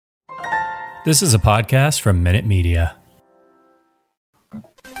This is a podcast from Minute Media. Who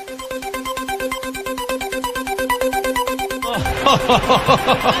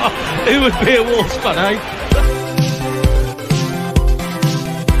would be a Wolves fan, eh?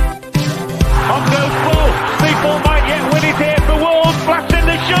 On goes ball. People might yet win it here for Wolves. Flash in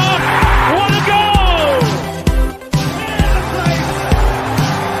the shot. What a goal!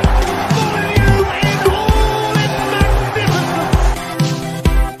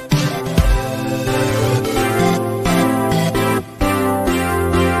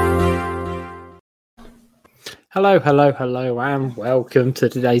 Hello, and welcome to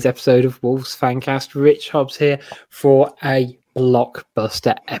today's episode of Wolves Fancast. Rich Hobbs here for a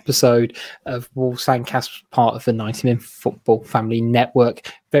blockbuster episode of Wolves Fancast, part of the 90min Football Family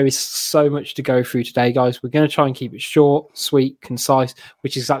Network. There is so much to go through today, guys. We're going to try and keep it short, sweet, concise,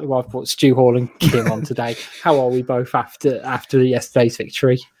 which is exactly why I've brought Stu Hall and Kim on today. How are we both after yesterday's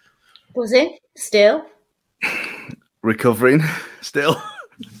victory? Was it? Still? Recovering, still.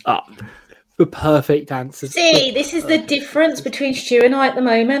 The perfect answer. See, this is the difference between Stu and I at the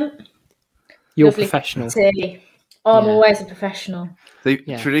moment. You're Lovely professional. See, I'm always a professional. The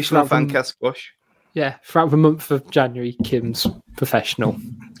traditional Throughout Fancast squash. Yeah, throughout the month of January, Kim's professional.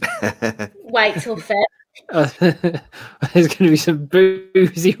 Wait till Feb. There's going to be some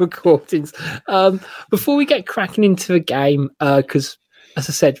boozy recordings. Before we get cracking into the game, because, as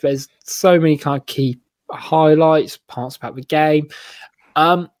I said, there's so many kind of key highlights, parts about the game.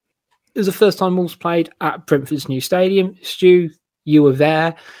 It was the first time Wolves played at Brentford's new stadium. Stu, you were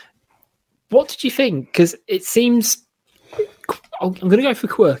there. What did you think? Because it seems... I'm going to go for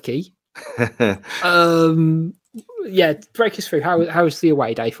quirky. Break us through. How was the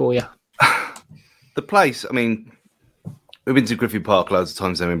away day for you? The place, I mean, we've been to Griffith Park loads of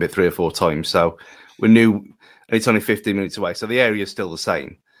times, I've been 3 or 4 times, so we knew, and it's only 15 minutes away, so the area is still the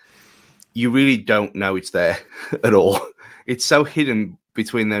same. You really don't know it's there at all. It's so hidden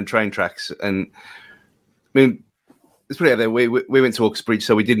between them train tracks, and I mean, it's pretty out there. We went to Uxbridge,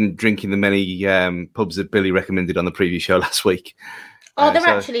 so we didn't drink in the many pubs that Billy recommended on the previous show last week. Oh, there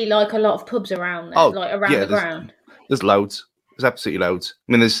are actually like a lot of pubs around there, the ground. There's loads. There's absolutely loads.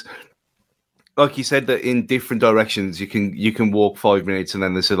 I mean, there's, like you said, that in different directions you can walk 5 minutes, and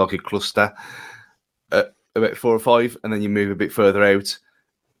then there's like a cluster about 4 or 5, and then you move a bit further out.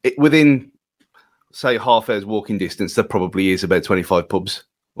 Within, say, half hour's walking distance, there probably is about 25 pubs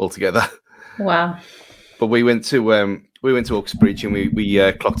altogether. Wow. But we went to Uxbridge, and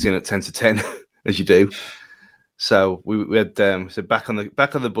we clocked in at 10 to 10, as you do. So we had back on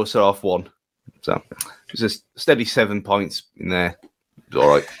the bus at 1:30. So it was a steady 7 points in there. It was all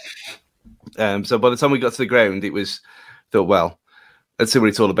right. So by the time we got to the ground, thought, well, let's see what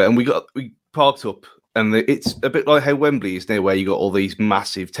it's all about. And we parked up. And it's a bit like how Wembley is now, where you got all these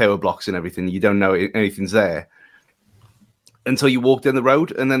massive tower blocks and everything. You don't know anything's there until you walk down the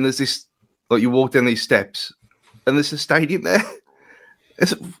road, and then there's this, like, you walk down these steps, and there's a stadium there.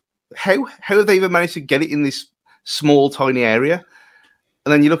 How have they even managed to get it in this small, tiny area?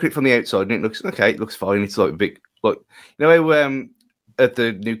 And then you look at it from the outside, and it looks okay. It looks fine. It's like a big, like, you know how at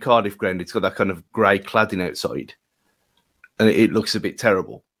the new Cardiff ground, it's got that kind of grey cladding outside, and it looks a bit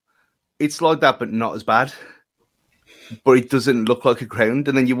terrible. It's like that, but not as bad. But it doesn't look like a ground.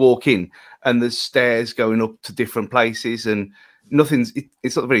 And then you walk in, and there's stairs going up to different places, and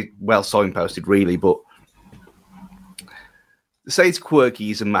it's not very well signposted, really. But to say it's quirky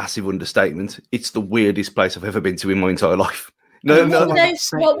is a massive understatement. It's the weirdest place I've ever been to in my entire life. What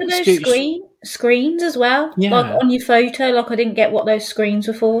were those screens as well? Yeah. Like on your photo, like I didn't get what those screens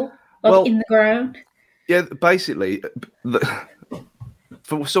were for. In the ground. Yeah, basically,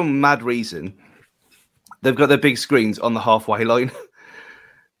 for some mad reason, they've got their big screens on the halfway line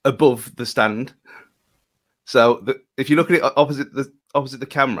above the stand. So if you look at it opposite the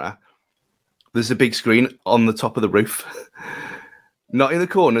camera, there's a big screen on the top of the roof. Not in the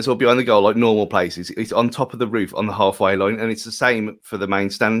corners or behind the goal like normal places. It's on top of the roof on the halfway line, and it's the same for the main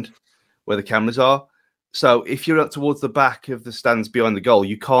stand where the cameras are. So if you're up towards the back of the stands behind the goal,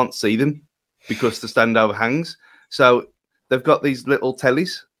 you can't see them because the stand overhangs. So they've got these little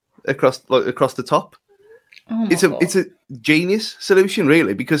tellies across the top. Oh it's a genius solution,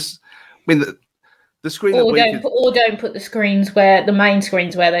 really, because I mean the screen. Or don't put the screens where the main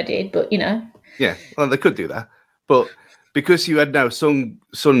screens where they did, but you know. Yeah, well, they could do that, but because you had no sun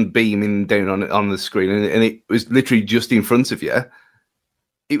beaming down on the screen, and it was literally just in front of you,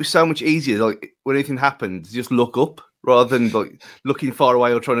 it was so much easier. Like when anything happened, to just look up rather than like looking far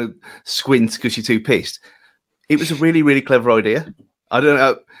away or trying to squint because you're too pissed. It was a really, really clever idea. I don't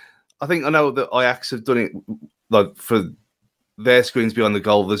know. I think I know that Ajax have done it like for their screen's behind the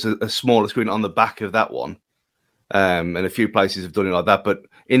goal. There's a smaller screen on the back of that one. And a few places have done it like that, but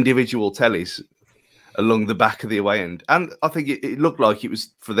individual tellies along the back of the away end. And I think it looked like it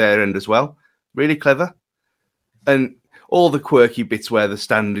was for their end as well. Really clever. And all the quirky bits where the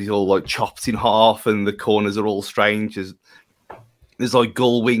stand is all like chopped in half and the corners are all strange. There's like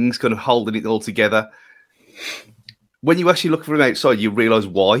gull wings kind of holding it all together. When you actually look from the outside, you realise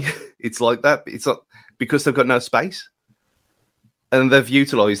why it's like that. It's not because they've got no space. And they've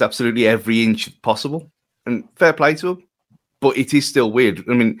utilised absolutely every inch possible. And fair play to them. But it is still weird.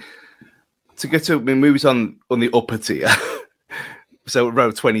 I mean, to get to we was on the upper tier, so row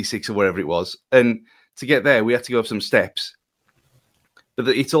 26 or wherever it was, and to get there we had to go up some steps. But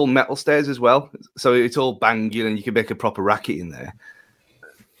it's all metal stairs as well, so it's all banging, and you can make a proper racket in there.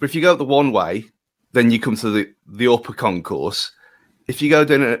 But if you go up the one way, then you come to the upper concourse. If you go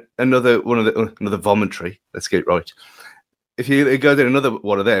down another vomitory, let's get it right. If you go down another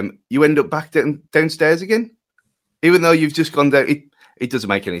one of them, you end up back downstairs again, even though you've just gone down. It doesn't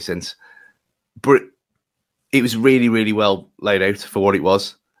make any sense. But it was really, really well laid out for what it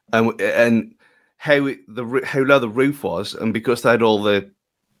was, and how low the roof was, and because they had all the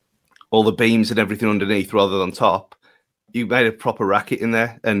beams and everything underneath rather than on top, you made a proper racket in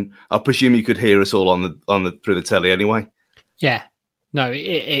there. And I presume you could hear us all on the through the telly anyway. Yeah, no,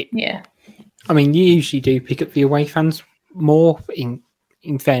 yeah. I mean, you usually do pick up the away fans more, in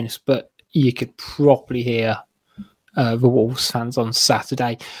fairness, but you could properly hear the Wolves fans on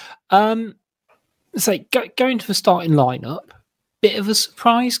Saturday. So going to the starting lineup, bit of a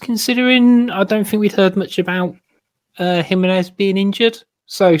surprise considering I don't think we'd heard much about Jimenez being injured.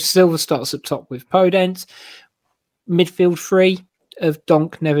 So Silva starts up top with Podence, midfield three of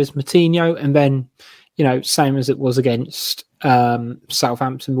Donk, Neves, Moutinho, and then, same as it was against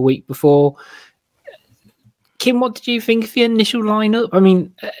Southampton the week before. Kim, what did you think of the initial lineup? I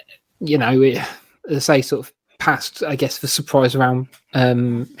mean, sort of past, I guess, the surprise around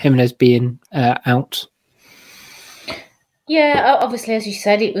Jimenez being out. Yeah, obviously, as you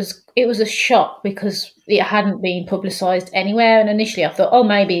said, it was a shock because it hadn't been publicised anywhere. And initially, I thought, oh,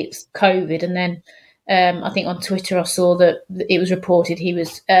 maybe it's COVID. And then I think on Twitter, I saw that it was reported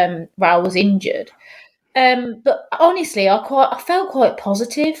Raul was injured. But honestly, I felt quite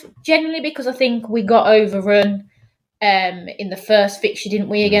positive, generally, because I think we got overrun in the first fixture, didn't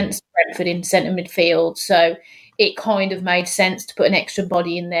we, against Brentford in centre midfield? So it kind of made sense to put an extra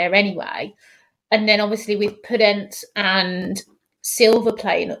body in there anyway. And then obviously with Podence and Silva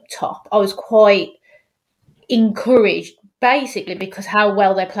playing up top, I was quite encouraged, basically because how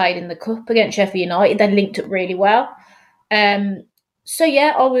well they played in the Cup against Sheffield United. They linked up really well. So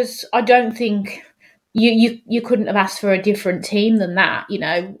yeah, I don't think you couldn't have asked for a different team than that.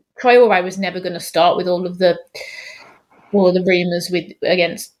 Traore was never going to start with all of the rumours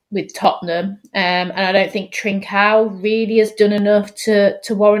with Tottenham, and I don't think Trincao really has done enough to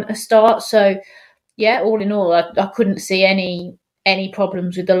warrant a start. So yeah, all in all, I couldn't see any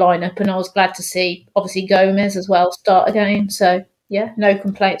problems with the lineup, and I was glad to see obviously Gomez as well start again. So yeah, no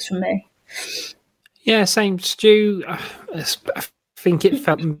complaints from me. Yeah, same, Stu. I think it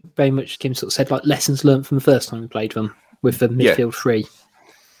felt very much, Kim sort of said, like lessons learned from the first time we played them with the midfield three.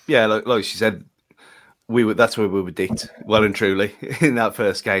 Yeah, like she said, that's where we were dicked well and truly in that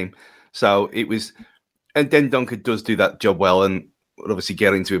first game. So it was, and then Duncan does do that job well, and would obviously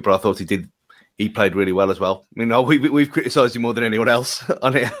get into it. But I thought he played really well as well. I mean, we've criticised him more than anyone else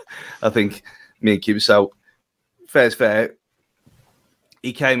on it. I think me and Kim. So fair's fair.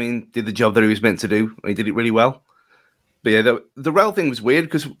 He came in, did the job that he was meant to do, and he did it really well. But yeah, the Raul thing was weird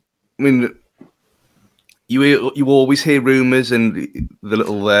because, I mean, you always hear rumours and the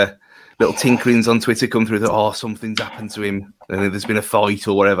little tinkerings on Twitter come through that, something's happened to him and there's been a fight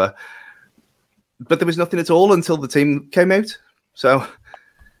or whatever. But there was nothing at all until the team came out. So,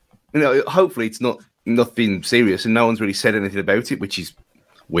 hopefully it's not nothing serious and no one's really said anything about it, which is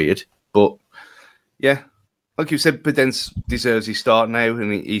weird. But yeah, like you said, Podence deserves his start now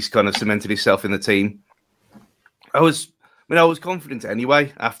and he's kind of cemented himself in the team. I was confident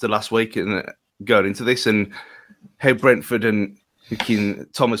anyway after last week and going into this, and how Brentford and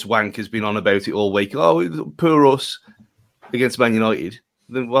Thomas Wank has been on about it all week. Oh, poor us against Man United.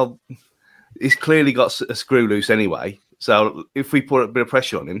 Then, well, he's clearly got a screw loose anyway. So if we put a bit of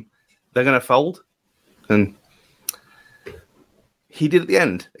pressure on him, they're going to fold. And he did at the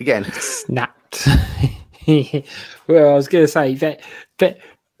end again. Snapped. Well, I was going to say that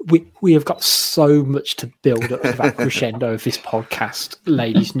we have got so much to build up to that crescendo of this podcast,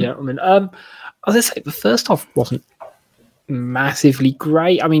 ladies and gentlemen. I was going to say the first half wasn't massively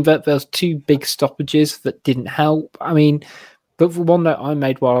great. I mean, there was two big stoppages that didn't help. I mean, But the one that I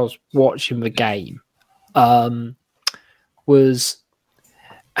made while I was watching the game was,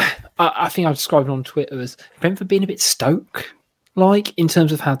 I think I described it on Twitter as Brentford being a bit Stoke-like in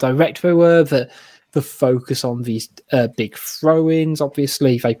terms of how direct they were, the focus on these big throw-ins.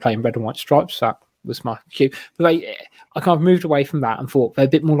 Obviously, they play in red and white stripes. That was my cue. But I kind of moved away from that and thought they're a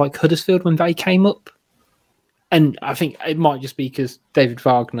bit more like Huddersfield when they came up. And I think it might just be because David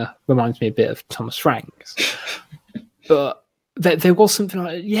Wagner reminds me a bit of Thomas Franks. But there was something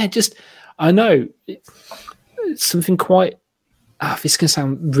like, I know, it's something quite, this can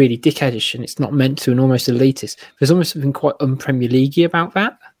sound really dickheadish and it's not meant to and almost elitist. There's almost something quite un-Premier League-y about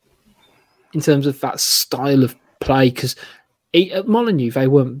that in terms of that style of play. Because at Molineux, they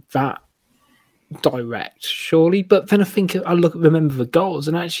weren't that direct, surely. But then I remember the goals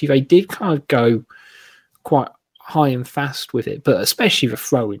and actually they did kind of go quite high and fast with it, but especially the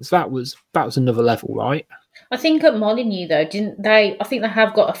throw-ins, that was another level, right? I think at Molineux though, didn't they? I think they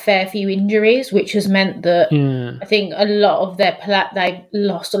have got a fair few injuries, which has meant that I think a lot of they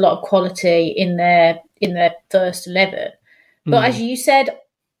lost a lot of quality in their first 11. But as you said,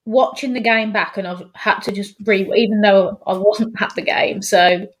 watching the game back, and I've had to just even though I wasn't at the game,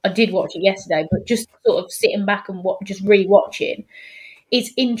 so I did watch it yesterday, but just sort of sitting back and just re-watching,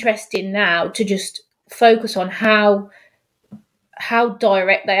 it's interesting now to just focus on how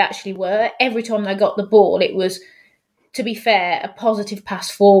direct they actually were. Every time they got the ball, it was, to be fair, a positive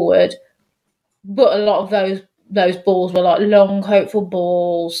pass forward, but a lot of those balls were like long, hopeful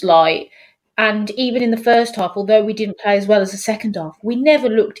balls. And even in the first half, although we didn't play as well as the second half, we never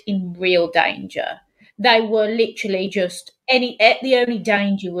looked in real danger. They were literally just the only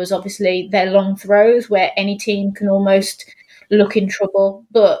danger was obviously their long throws, where any team can almost look in trouble.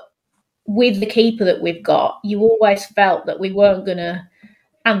 But with the keeper that we've got, you always felt that we weren't going to,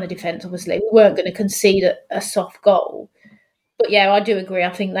 and the defence obviously, we weren't going to concede a soft goal. But yeah, I do agree.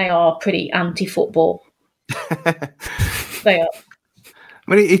 I think they are pretty anti-football. They are.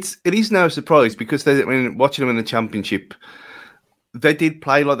 I mean, it is no surprise because watching them in the Championship, they did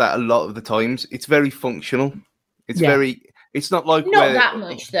play like that a lot of the times. It's very functional. It's not like not that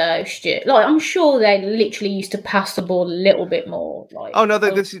much though, Stu. I'm sure they literally used to pass the ball a little bit more.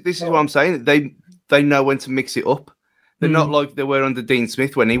 This is what I'm saying. They know when to mix it up. They're not like they were under Dean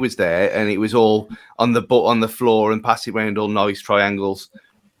Smith when he was there, and it was all on the floor and pass it around all nice triangles.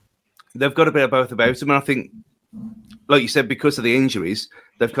 They've got a bit of both about them, and I think, like you said, because of the injuries,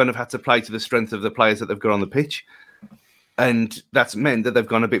 they've kind of had to play to the strength of the players that they've got on the pitch, and that's meant that they've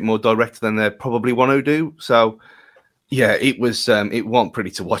gone a bit more direct than they probably want to do. So. Yeah, it was. It wasn't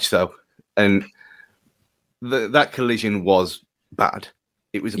pretty to watch though, and that collision was bad.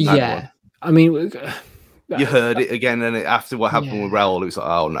 It was a bad one. I mean, you heard it again, and after what happened with Raul, it was like,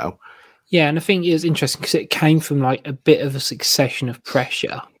 oh no. Yeah, and I think it was interesting because it came from like a bit of a succession of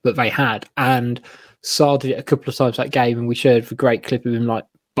pressure that they had, and Sarr did it a couple of times that game, and we showed the great clip of him like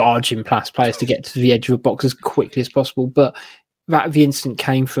barging past players to get to the edge of the box as quickly as possible. But the incident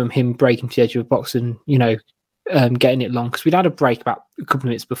came from him breaking to the edge of the box and getting it long, because we'd had a break about a couple of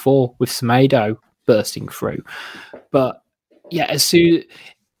minutes before with Semedo bursting through. But yeah, as soon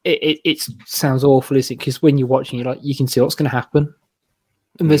it sounds awful, isn't it? Because when you're watching, you can see what's going to happen,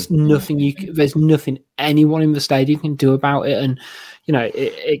 and there's nothing anyone in the stadium can do about it. And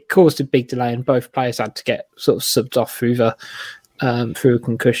it caused a big delay, and both players had to get sort of subbed off through the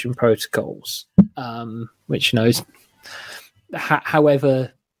concussion protocols, which knows.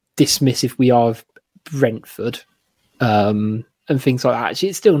 However dismissive we are of Brentford and things like that, actually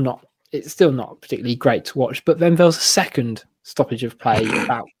it's still not particularly great to watch. But then there was a second stoppage of play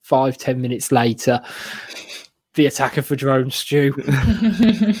about 5-10 minutes later. The attacker for Drone, Stu.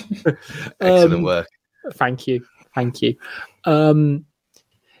 Excellent work. Thank you.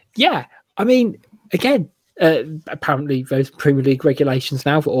 Yeah, I mean, again, apparently those Premier League regulations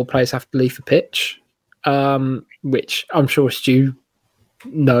now that all players have to leave the pitch, which I'm sure Stu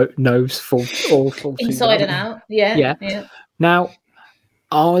knows full inside and out. Yeah. Now,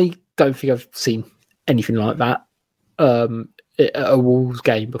 I don't think I've seen anything like that at a Wolves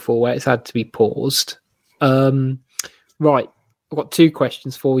game before, where it's had to be paused. Right, I've got two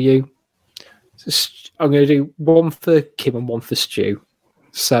questions for you. I'm going to do one for Kim and one for Stu.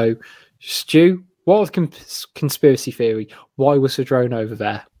 So, Stu, what was conspiracy theory? Why was the drone over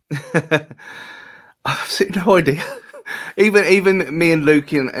there? I've no idea. Even me and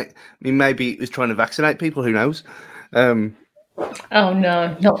Luke, maybe it was trying to vaccinate people. Who knows? Oh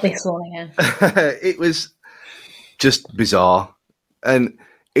no, not this one again. It was just bizarre, and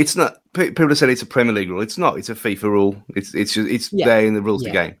it's not. People have said it's a Premier League rule. It's not. It's a FIFA rule. It's there in the rules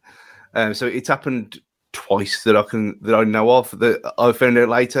of the game. So it's happened twice that I know of that I found out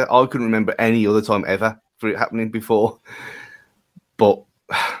later. I couldn't remember any other time ever for it happening before. But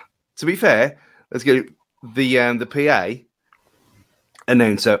to be fair, let's get it. The PA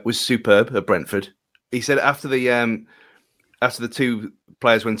announcer was superb at Brentford. He said after the two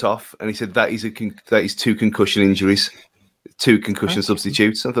players went off, and he said that is 2 concussion injuries, 2 concussion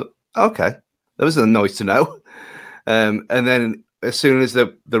substitutes. I thought, okay, that was nice to know. And then as soon as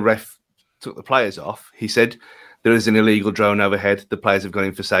the ref took the players off, he said there is an illegal drone overhead. The players have gone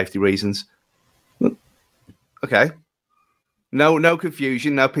in for safety reasons. Okay. No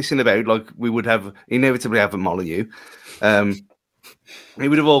confusion, no pissing about like we would have inevitably have at Molyneux. It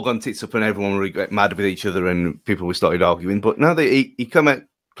would have all gone tits up and everyone would get mad with each other and people would started arguing. But no, he come out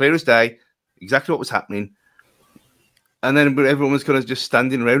clear as day, exactly what was happening. And then everyone was kind of just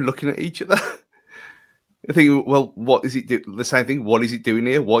standing around looking at each other. I think, well, what is it do? The same thing. What is it doing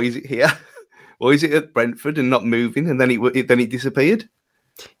here? Why is it here? Why is it at Brentford and not moving? And then it disappeared.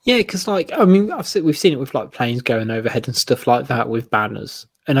 Yeah, because we've seen it with like planes going overhead and stuff like that with banners,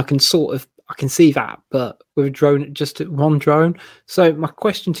 and I can see that, but with a drone, just one drone. So my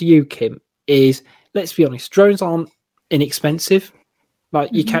question to you, Kim, is: let's be honest, drones aren't inexpensive.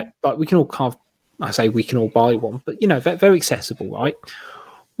 Like you can, like we can all we can all buy one, but they're very accessible, right?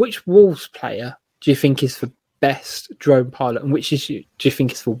 Which Wolves player do you think is the best drone pilot, and which do you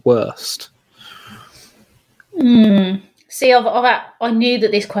think is the worst? See, I knew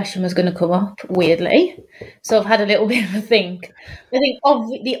that this question was going to come up, weirdly. So I've had a little bit of a think. I think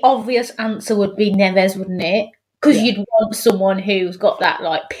the obvious answer would be Neves, wouldn't it? Because you'd want someone who's got that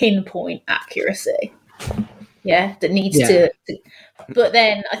like pinpoint accuracy. Yeah, that needs to. But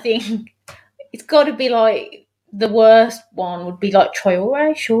then I think it's got to be like the worst one would be like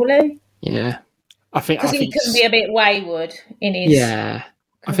Traoré, surely. Yeah. I think he can be a bit wayward in his. Yeah.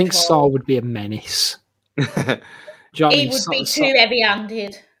 I think Sarr would be a menace. He would be too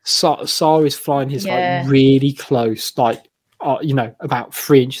heavy-handed. Sarr is flying his like really close, like about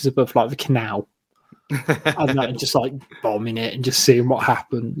 3 inches above like the canal, and just like bombing it and just seeing what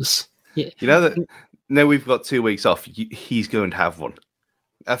happens. Yeah. That now we've got 2 weeks off. He's going to have one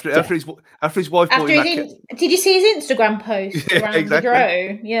after his wife. Did you see his Instagram post around the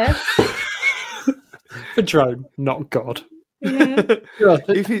drone? Yeah, the drone, not God. Yeah.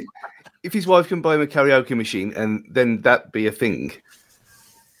 If his wife can buy him a karaoke machine and then that be a thing,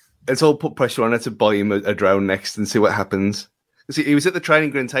 it's all put pressure on her to buy him a drone next and see what happens. See, he was at the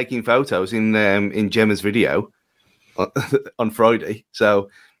training ground taking photos in Gemma's video on Friday, so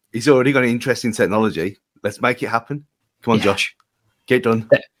he's already got an interest in technology. Let's make it happen. Come on, Josh, get done.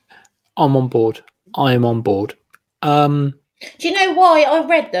 I'm on board. I am on board. Do you know why I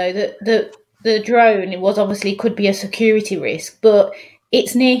read though that the drone could be a security risk, but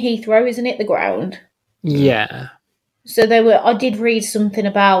it's near Heathrow, isn't it? The ground. Yeah. So I did read something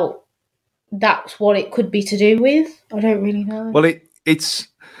about that's what it could be to do with. I don't really know. Well, it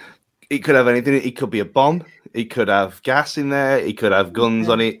could have anything. It could be a bomb. It could have gas in there. It could have guns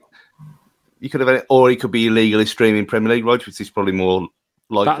on it. You could have, or it could be illegally streaming Premier League rights, which is probably more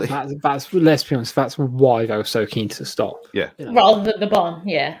likely. That's let's be honest. That's why they were so keen to stop. Yeah. Rather than the bomb.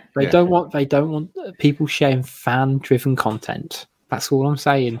 Yeah. They don't want people sharing fan-driven content. That's all I'm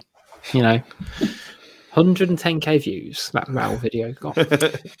saying. 110k views that Raul video got.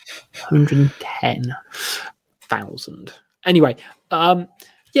 110,000. Anyway,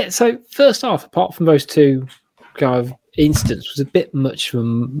 so first off, apart from those two kind of incidents, was a bit much of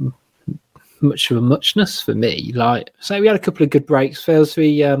a muchness for me. Like, so we had a couple of good breaks. There was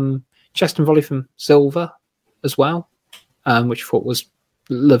the chest and volley from Silva as well, which I thought was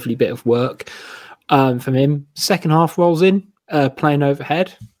a lovely bit of work from him. Second half rolls in. Playing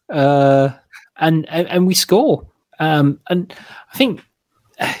overhead, and we score. And I think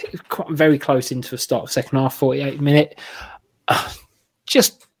quite very close into the start of second half, 48 minute.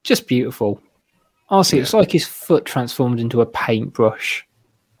 Just beautiful. Honestly, it's like his foot transformed into a paintbrush.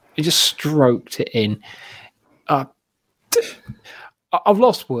 He just stroked it in. I've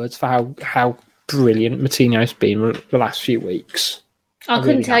lost words for how brilliant Moutinho's been the last few weeks. I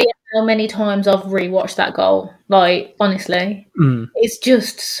couldn't tell you how many times I've rewatched that goal. Like, honestly, it's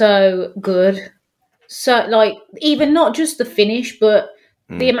just so good. So, like, even not just the finish, but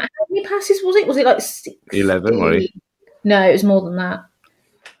the amount. How many passes was it? Was it like 11? Right? No, it was more than that.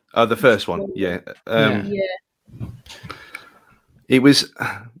 Oh, the first one, yeah. It was.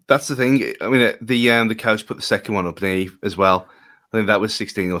 That's the thing. I mean, the coach put the second one up there as well. I think that was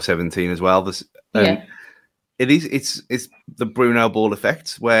 16 or 17 as well. It's the Bruno ball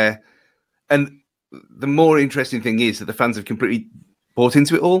effect and the more interesting thing is that the fans have completely bought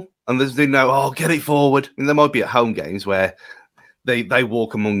into it all, and there's get it forward. And there might be at home games where they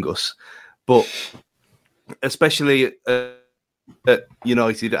walk among us, but especially at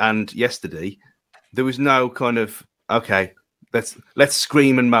United and yesterday, there was no kind of okay. Let's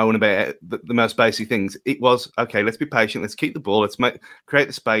scream and moan about the most basic things. It was okay. Let's be patient. Let's keep the ball. Let's create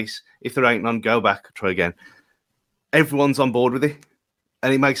the space. If there ain't none, go back, try again. Everyone's on board with it,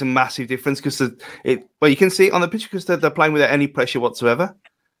 and it makes a massive difference because you can see it on the pitch because they're playing without any pressure whatsoever,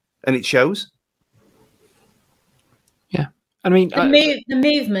 and it shows. Yeah, I mean the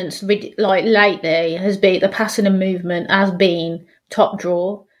movements like lately has been the passing and movement has been top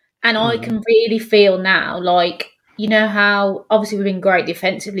draw, and I can really feel now like. You know how obviously we've been great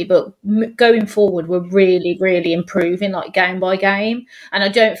defensively, but going forward we're really, really improving like game by game. And I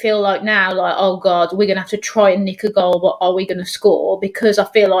don't feel like now like, oh God, we're going to have to try and nick a goal, but are we going to score? Because I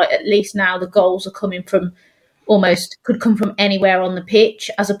feel like at least now the goals are coming from could come from anywhere on the pitch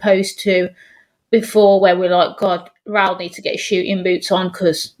as opposed to before where we're like, God, Raul needs to get his shooting boots on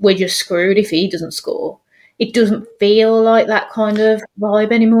because we're just screwed if he doesn't score. It doesn't feel like that kind of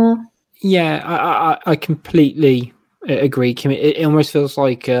vibe anymore. Yeah, I completely agree, Kim. It almost feels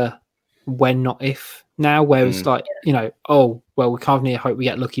like when, not if now, where it's like, oh, well, we can't really hope we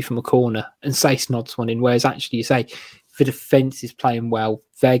get lucky from a corner and Sace nods one in, whereas actually you say the defence is playing well,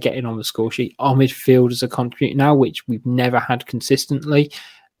 they're getting on the score sheet, our midfielders are contributing now, which we've never had consistently,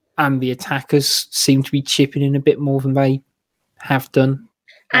 and the attackers seem to be chipping in a bit more than they have done.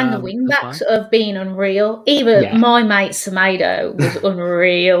 And the wing-backs have been unreal. Even my mate Semedo was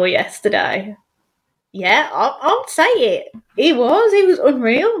unreal yesterday. Yeah, I'll say it. He was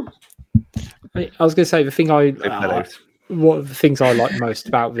unreal. I was going to say one of the things I like most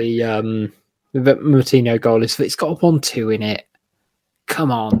about the Martino goal is that it's got a 1-2 in it.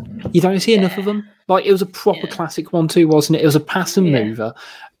 Come on. You don't see enough of them. Like, it was a proper classic 1-2, wasn't it? It was a pass and mover.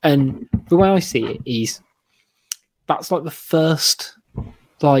 And the way I see it is that's like the first...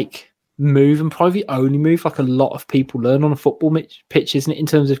 move and probably the only move like a lot of people learn on a football pitch, isn't it, in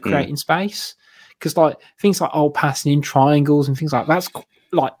terms of creating space? Because things like passing in triangles and things like that's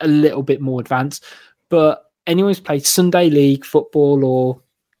like a little bit more advanced. But anyone who's played Sunday League football or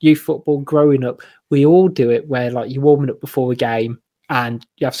youth football growing up, we all do it where like you're warming up before a game and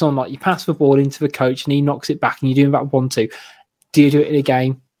you have someone like you pass the ball into the coach and he knocks it back and you're doing about 1-2. Do you do it in a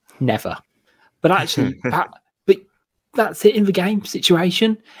game? Never. But actually that's it in the game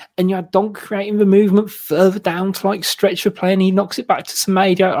situation. And you had Donk creating the movement further down to like stretch the play and he knocks it back to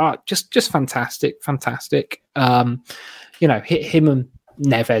Semedo. Just fantastic. Hit him and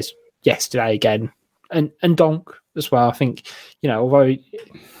Neves yesterday again. And Donk as well. I think, although,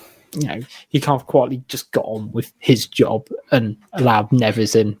 he can't quite just got on with his job and allowed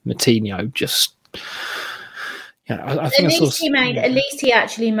Neves and Martino just... I think at least he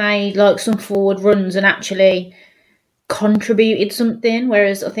actually made like some forward runs and actually... contributed something,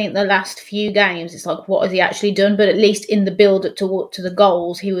 whereas I think the last few games it's like what has he actually done, but at least in the build up to the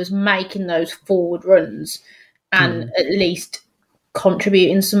goals he was making those forward runs and at least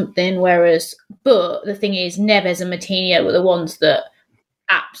contributing something, but the thing is Neves and Martino were the ones that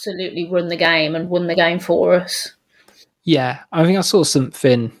absolutely run the game and won the game for us. I think I saw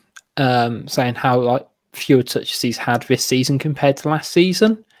something saying how like fewer touches he's had this season compared to last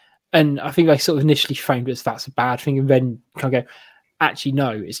season. And I think they sort of initially framed it as that's a bad thing, and then kind of go, actually, no,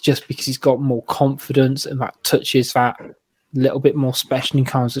 it's just because he's got more confidence and that touches that little bit more special in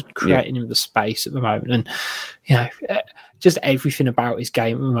terms of creating him the space at the moment. And, just everything about his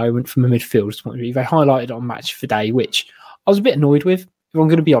game at the moment from a midfielder's point of view. They highlighted on Match of the Day, which I was a bit annoyed with, if I'm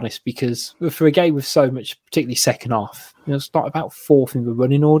going to be honest, because for a game with so much, particularly second half, it's like about fourth in the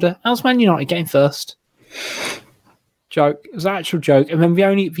running order. How's Man United getting first? Joke. It was an actual joke. And then the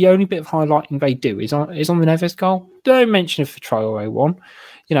only bit of highlighting they do is on the Neves goal. Don't mention if the Traore one.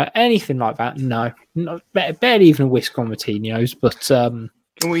 Anything like that. No. Barely even a whisk on Martino's. But can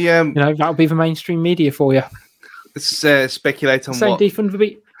we that'll be the mainstream media for you. Let's speculate on what defund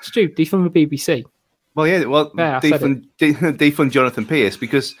the BBC. Well, defund Jonathan Pearce,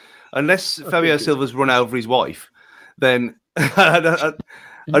 because unless Fabio Silva's run over his wife, then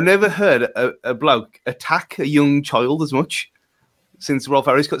I've never heard a bloke attack a young child as much since Rolf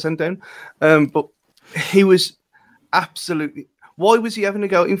Harris got sent down. But he was absolutely... Why was he having a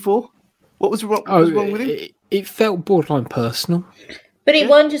go at him for? What was wrong with him? It felt borderline personal. But it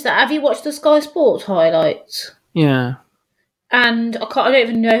wasn't just that. Have you watched the Sky Sports highlights? Yeah. And I don't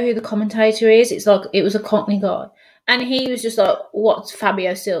even know who the commentator is. It's like, it was a Cockney guy. And he was just like, what's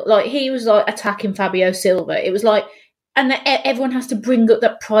Fabio Silva? Like, he was like attacking Fabio Silva. It was like... And everyone has to bring up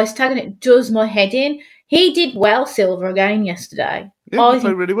that price tag, and it does my head in. He did well, Silva, again yesterday. Yeah, I he think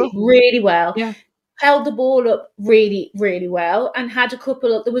played really well. really well. Yeah. Held the ball up really, really well, and had a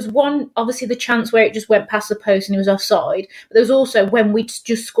couple of. There was one, obviously, the chance where it just went past the post and he was offside. But there was also when we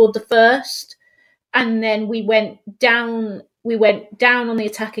just scored the first, and then we went down. We went down on the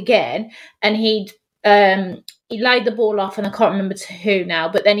attack again, and he laid the ball off, and I can't remember to who now.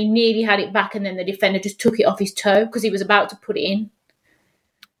 But then he nearly had it back, and then the defender just took it off his toe because he was about to put it in.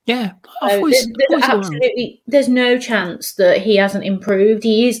 Yeah, So there's no chance that he hasn't improved.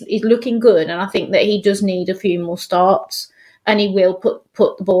 He's looking good, and I think that he does need a few more starts, and he will put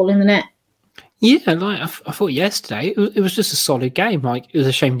the ball in the net. Yeah, like I thought yesterday, it was just a solid game. Like, it was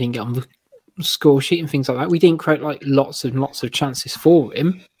a shame he didn't get on the score sheet and things like that. We didn't create like lots and lots of chances for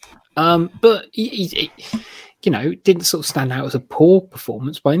him, but he didn't sort of stand out as a poor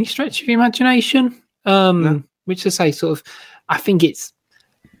performance by any stretch of the imagination. No. Which, to say, sort of, I think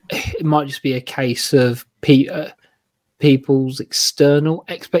it might just be a case of people's external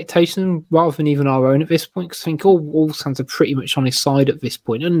expectation rather than even our own at this point. Because I think all fans are pretty much on his side at this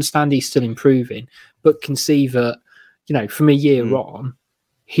point. I understand he's still improving, but can see that, from a year on,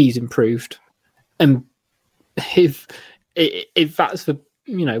 he's improved. And if that's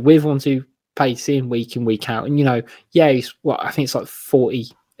we're the ones who pay to see him week in, week out, and he's I think it's like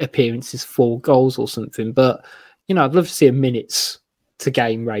 40 appearances, 4 goals or something. But I'd love to see a minutes to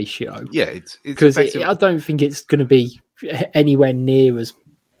game ratio. Yeah, it's because I don't think it's going to be anywhere near as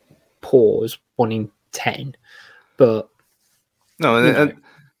poor as 1 in 10. But no, and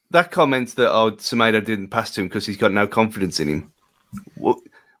that comment that Semedo didn't pass to him because he's got no confidence in him.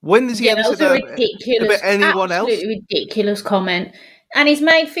 When does he ever say that about anyone else? Absolutely ridiculous comment. And he's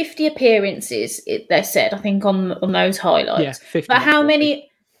made 50 appearances. They said, I think, on those highlights. Yeah, 50. But how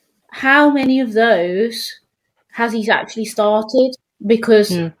many of those has he actually started?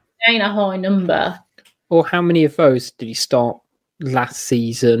 Because it ain't a high number. Or how many of those did he start last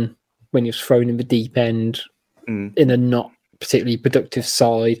season when he was thrown in the deep end in a not particularly productive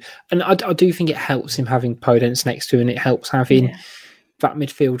side? And I do think it helps him having Podence next to him, and it helps having that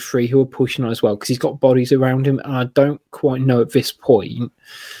midfield three who are pushing on as well, because he's got bodies around him. And I don't quite know at this point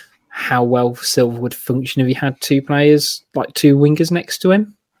how well Silva would function if he had 2 players, like 2 wingers next to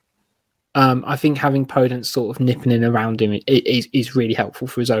him. I think having Podence sort of nipping in around him is really helpful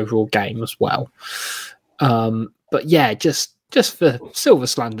for his overall game as well. But yeah, just for Silva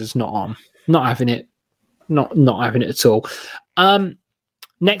slanders, not having it at all.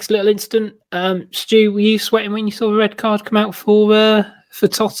 Next little incident, Stu, were you sweating when you saw the red card come out for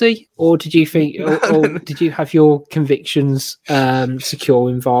Totti, or did you think, or did you have your convictions secure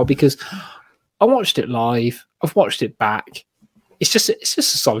in VAR? Because I watched it live, I've watched it back. It's just a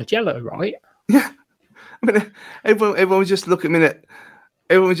solid yellow, right? Yeah. I mean, everyone was just looking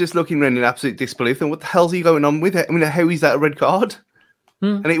around in absolute disbelief. And what the hell's he going on with it? I mean, how is that a red card?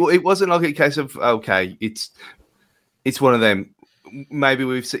 And it wasn't like a case of, okay, it's one of them.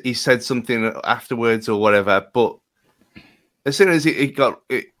 Maybe he said something afterwards or whatever. But as soon as it got,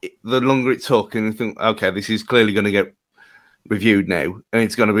 the longer it took, and I think, okay, this is clearly going to get reviewed now, and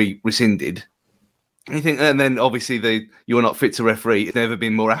it's going to be rescinded. And then obviously you're not fit to referee. It's never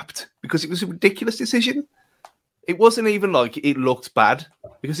been more apt because it was a ridiculous decision. It wasn't even like it looked bad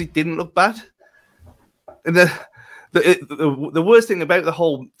because it didn't look bad. And the worst thing about the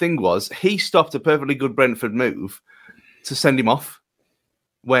whole thing was he stopped a perfectly good Brentford move to send him off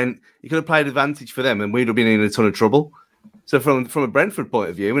when he could have played advantage for them and we'd have been in a ton of trouble. So from a Brentford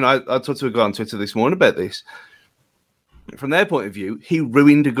point of view, I mean, I talked to a guy on Twitter this morning about this. From their point of view, he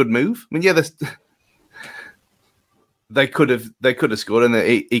ruined a good move. I mean, yeah, they could have scored and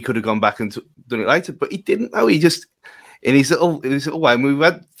he could have gone back and done it later, but he didn't. No, he just in his little way. I mean, we've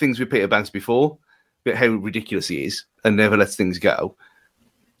had things with Peter Banks before, about how ridiculous he is and never lets things go.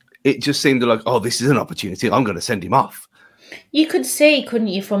 It just seemed like, oh, this is an opportunity. I'm going to send him off. You could see, couldn't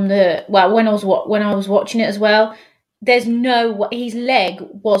you, from when I was watching it as well. There's his leg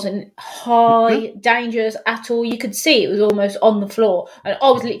wasn't high, dangerous at all. You could see it was almost on the floor. And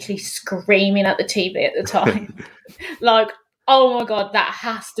I was literally screaming at the TV at the time. Like, oh my God, that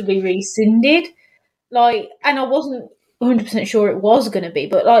has to be rescinded. Like, and I wasn't 100% sure it was going to be,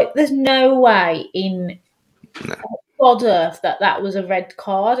 but like, there's no way in God earth that was a red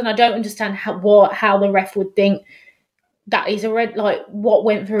card. And I don't understand how the ref would think that is a red, like, what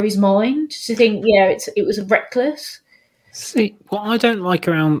went through his mind to think, it was reckless. See, what I don't like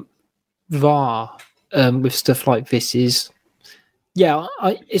around VAR with stuff like this is,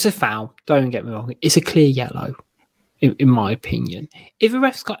 it's a foul. Don't get me wrong. It's a clear yellow, in my opinion. If a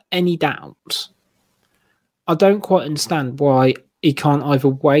ref's got any doubts, I don't quite understand why he can't either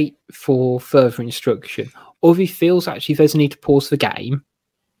wait for further instruction or if he feels actually there's a need to pause the game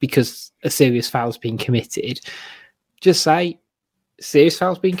because a serious foul's been committed, just say serious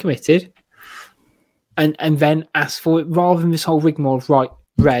foul's been committed, and then ask for it rather than this whole rigmarole of right,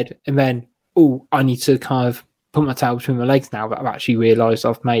 red, and then I need to kind of put my tail between my legs now that I've actually realised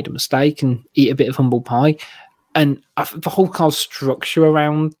I've made a mistake and eat a bit of humble pie. And the whole kind of structure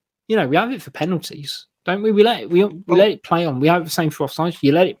around, we have it for penalties, don't we? We let it play on. We have the same for offsides.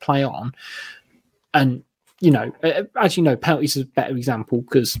 You let it play on, and as you know, penalties is a better example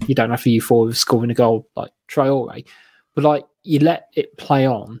because you don't have the euphoria of scoring a goal like Traore, but like you let it play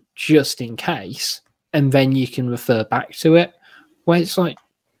on just in case, and then you can refer back to it. Where it's like,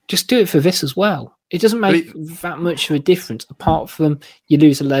 just do it for this as well. It doesn't make that much of a difference, apart from you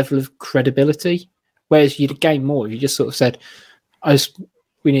lose a level of credibility. Whereas you'd gain more if you just sort of said,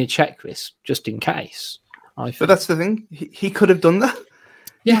 we need to check this just in case. But that's the thing. He could have done that.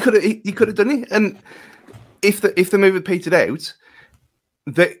 Yeah. He could have done it. And if the move had petered out,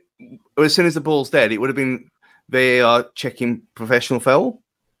 as soon as the ball's dead, it would have been they are checking professional foul.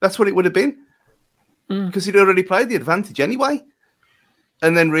 That's what it would have been. Because he'd already played the advantage anyway.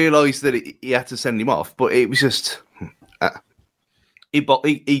 And then realised that he had to send him off. But it was just...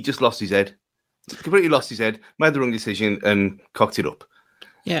 he just lost his head. Completely lost his head, made the wrong decision, and cocked it up.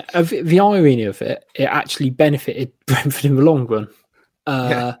 Yeah, the irony of it actually benefited Brentford in the long run.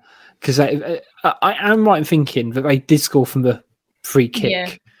 Because I am right in thinking that they did score from the free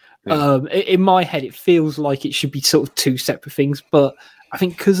kick. Yeah. In my head, it feels like it should be sort of two separate things, but I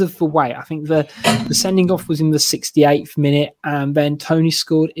think because of the way, I think the sending off was in the 68th minute, and then Tony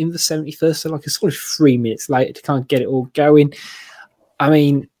scored in the 71st, so like a sort of 3 minutes later to kind of get it all going. I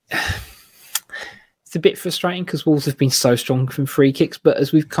mean... It's a bit frustrating because Wolves have been so strong from free kicks, but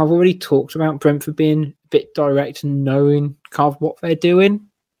as we've kind of already talked about, Brentford being a bit direct and knowing kind of what they're doing.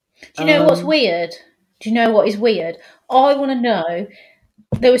 Do you know what's weird? Do you know what is weird? I want to know.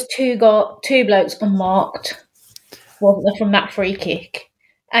 There was two blokes unmarked, wasn't there, from that free kick?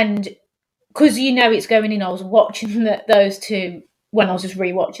 And because it's going in, I was watching those two when I was just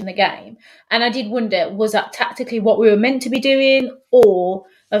rewatching the game, and I did wonder, was that tactically what we were meant to be doing, or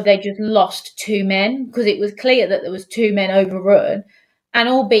have they just lost two men? Because it was clear that there was two men overrun, and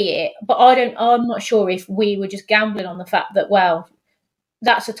albeit, but I'm not sure if we were just gambling on the fact that, well,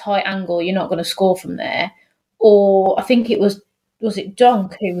 that's a tight angle, you're not going to score from there, or I think it was it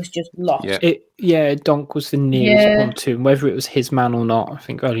Donk who was just lost? Yeah, Donk was the nearest one to him, whether it was his man or not. I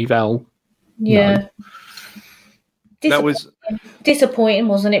think only they'll know. That was disappointing,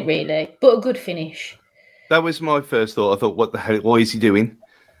 wasn't it? Really, but a good finish. That was my first thought. I thought, "What the hell? What is he doing?"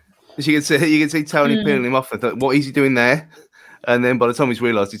 As you can see Tony peeling him off. I thought, "What is he doing there?" And then by the time he's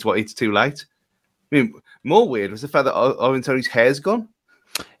realised it's too late. I mean, more weird was the fact that Owen Tony's hair's gone.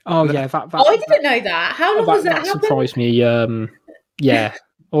 Oh yeah, I didn't know that. How long was that? That surprised me. Yeah,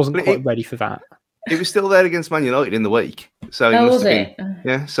 I wasn't quite ready for that. It was still there against Man United in the week, so it must have been.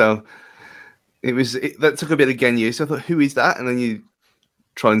 Yeah, so. That took a bit of getting used. So I thought, who is that? And then you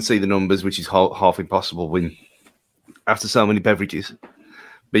try and see the numbers, which is half impossible when after so many beverages.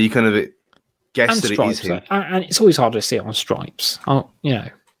 But you kind of guess that stripes, it is him. And it's always hard to see it on stripes. Yeah,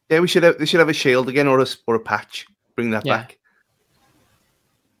 they should have a shield again or a patch. Bring that back.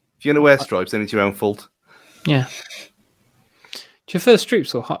 If you're going to wear stripes, then it's your own fault. Yeah. Do you prefer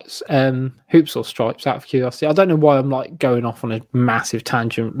stripes or hoops or stripes, out of curiosity? I don't know why I'm like going off on a massive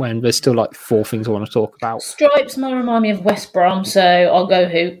tangent when there's still like four things I want to talk about. Stripes might remind me of West Brom, so I'll go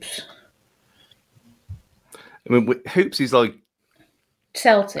hoops. I mean, hoops is like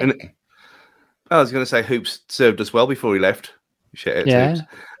Celtic. I was going to say hoops served us well before he left. Hoops.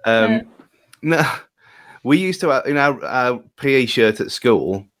 No, we used to have, in our PE shirt at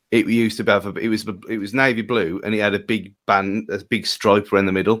school. It used to have it was navy blue, and it had a big band, a big stripe around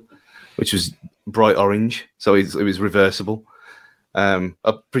the middle, which was bright orange. So it was reversible. I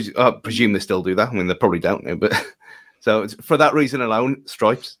presume they still do that. I mean, they probably don't now, but so for that reason alone,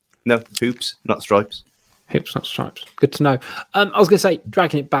 stripes. No, hoops, not stripes. Hoops, not stripes. Good to know. I was going to say,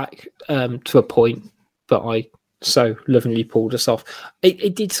 dragging it back to a point, but I so lovingly pulled us off.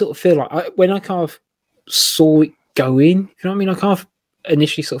 It did sort of feel like when I kind of saw it go in, you know what I mean? I kind of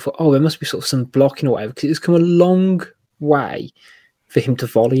initially sort of thought, oh, there must be sort of some blocking or whatever, because it's come a long way for him to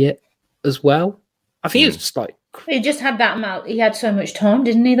volley it as well. I think it's just like he just had that amount. He had so much time,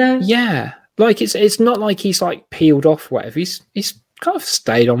 didn't he? Though, yeah, like it's not like he's like peeled off or whatever. He's kind of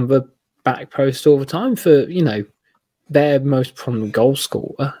stayed on the back post all the time for their most prominent goal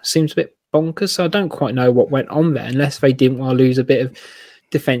scorer. Seems a bit bonkers. So I don't quite know what went on there, unless they didn't want to lose a bit of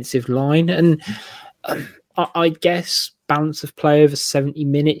defensive line. And I guess balance of play over 70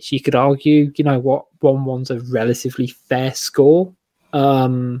 minutes, you could argue, you know what, 1-1's a relatively fair score.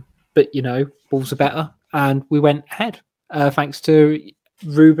 But, you know, Wolves are better. And we went ahead thanks to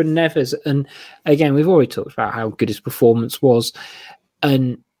Ruben Neves. And again, we've already talked about how good his performance was.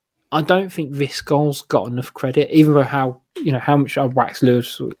 And I don't think this goal's got enough credit, even though how much I waxed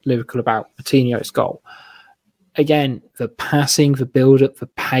lyrical about Coutinho's goal. Again, the passing, the build-up, the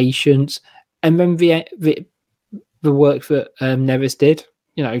patience, and then the work that Neves did,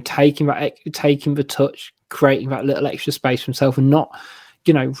 you know, taking the touch, creating that little extra space for himself, and not,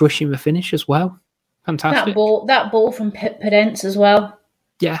 you know, rushing the finish as well. Fantastic. That ball from Podence as well.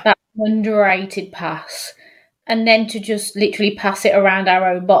 Yeah, that underrated pass, and then to just literally pass it around our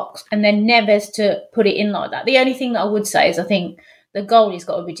own box, and then Neves to put it in like that. The only thing that I would say is I think the goalie's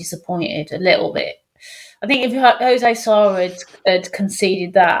got to be disappointed a little bit. I think if Jose Sa had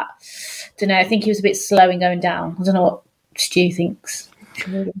conceded that, I don't know, I think he was a bit slow in going down. I don't know what Stu thinks.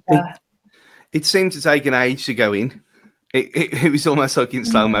 It seemed to take an age to go in. It was almost like in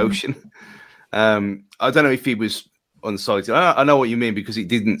slow motion. I don't know if he was unsighted. I know what you mean, because it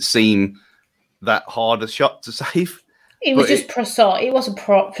didn't seem that hard a shot to save. It was just precise. It wasn't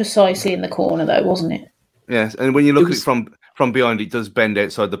precisely in the corner, though, wasn't it? Yes, and when you look at it from behind, it does bend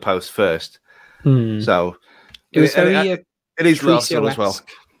outside the post first. So it was very it is Larsson as well.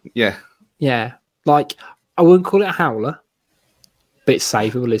 Yeah, like I wouldn't call it a howler, but it's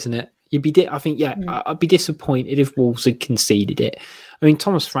savable, isn't it? I'd be disappointed if Wolves had conceded it. I mean,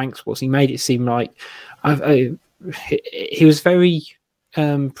 Thomas Franks he made it seem like he was very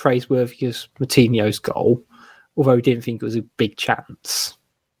praiseworthy as Coutinho's goal, although he didn't think it was a big chance,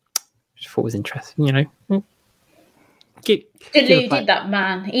 which I thought was interesting. You know. Deluded, that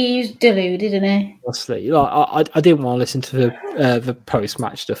man. He's deluded, isn't he? Honestly, like, I didn't want to listen to the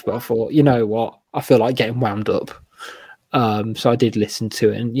post-match stuff, but I thought, you know what, I feel like getting wound up. So I did listen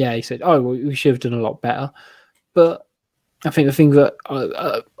to it, and yeah, he said, "Oh, well, we should have done a lot better." But I think the thing that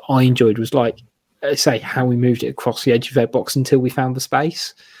I enjoyed was, like, say, how we moved it across the edge of their box until we found the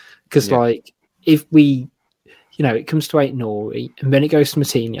space. Because like, if we, you know, it comes to Aït-Nouri, and then it goes to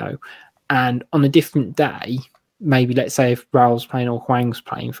Moutinho, and on a different day, maybe let's say if Raul's playing or Hwang's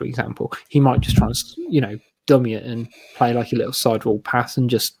playing, for example, he might just try and, you know, dummy it and play like a little sidewall pass and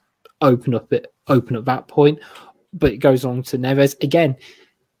just open up that point. But it goes on to Neves again.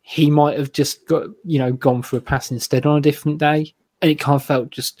 He might have just gone for a pass instead on a different day, and it kind of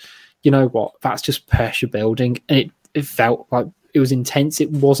felt just, you know what, that's just pressure building, and it felt like it was intense. It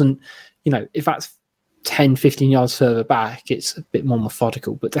wasn't, you know, if that's 10, 15 yards further back, it's a bit more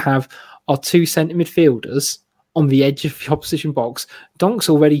methodical. But to have our two centre midfielders on the edge of the opposition box, Donk's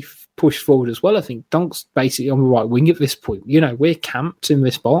already pushed forward as well. I think Donk's basically on the right wing at this point. You know, we're camped in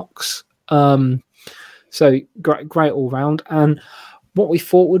this box. So great all round. And what we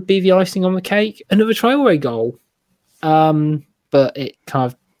thought would be the icing on the cake, another Traoré goal. But it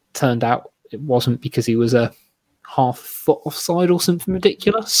kind of turned out it wasn't, because he was a half foot offside or something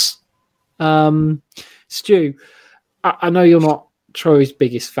ridiculous. Stu, I know you're not Troy's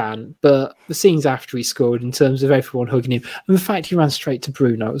biggest fan, but the scenes after he scored, in terms of everyone hugging him, and the fact he ran straight to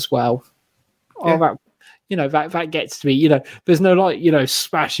Bruno as well. Yeah. Oh, that gets to me. You know, there's no, like, you know,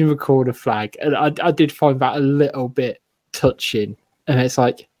 smashing the corner flag, and I did find that a little bit touching. And it's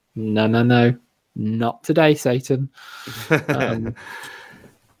like, no, not today, Satan.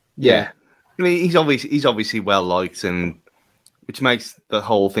 Yeah, I mean, he's obviously well liked, and which makes the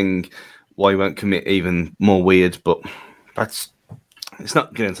whole thing why he won't commit even more weird. But let's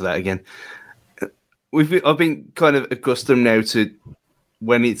not get into that again. I've been kind of accustomed now to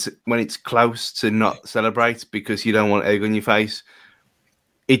when it's close to not celebrate, because you don't want egg on your face.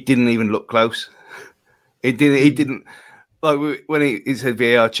 It didn't even look close. It didn't like when he said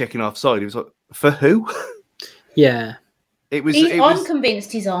VAR checking offside. It was like, for who? Yeah, I'm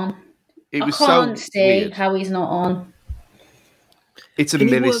convinced he's on. I can't see how he's not on. It's a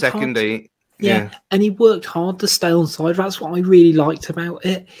millisecond. Yeah, and he worked hard to stay on side. That's what I really liked about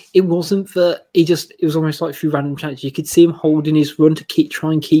it. It wasn't that it was almost like through random chances. You could see him holding his run to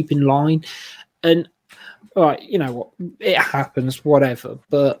try and keep in line. And, all right, you know what? It happens, whatever.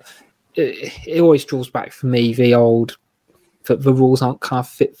 But it always draws back for me the old, that the rules aren't kind of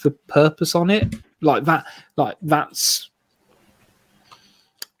fit for purpose on it.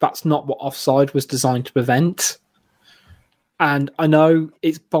 That's not what offside was designed to prevent. And I know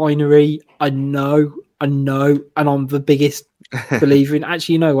it's binary. I know. And I'm the biggest believer in,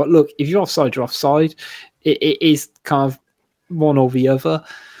 actually, you know what? Look, if you're offside, you're offside. It is kind of one or the other.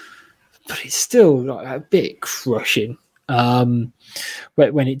 But it's still like a bit crushing when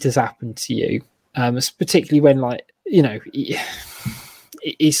it does happen to you. Particularly when, like, he's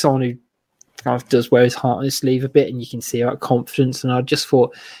someone who kind of does wear his heart on his sleeve a bit, and you can see that confidence. And I just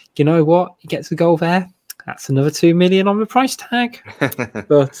thought, you know what, he gets a goal there. That's another 2 million on the price tag.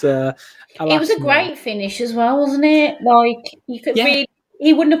 But it was a great finish as well, wasn't it? Like you could really,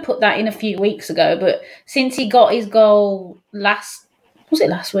 he wouldn't have put that in a few weeks ago, but since he got his goal last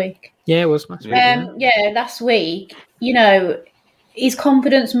week? Yeah, it was last week. Last week. His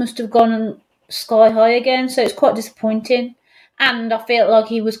confidence must have gone sky high again, so it's quite disappointing. And I feel like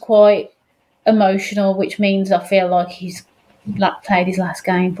he was quite emotional, which means I feel like he's played his last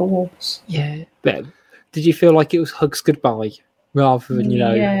game for Wolves. Yeah, but did you feel like it was hugs goodbye rather than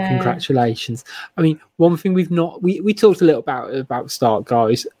congratulations? I mean, one thing we talked a little about start,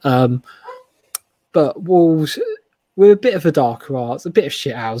 guys, but Wolves were a bit of a darker arts, a bit of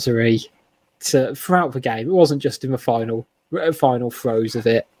shithousery throughout the game. It wasn't just in the final throes of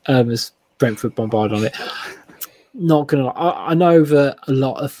it as Brentford bombarded on it. Not gonna lie, I know that a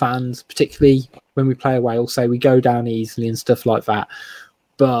lot of fans, particularly when we play away, will say we go down easily and stuff like that,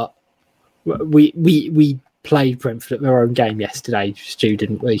 but we played Brentford at their own game yesterday, Stu,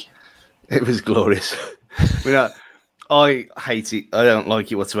 didn't we? It was glorious. I hate it. I don't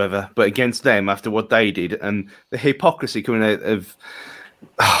like it whatsoever. But against them, after what they did and the hypocrisy coming out of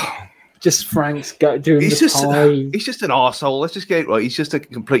just Frank's doing he's just an arsehole. Let's just get it right. He's just a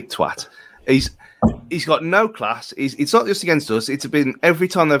complete twat. He's got no class. It's not just against us. It's been every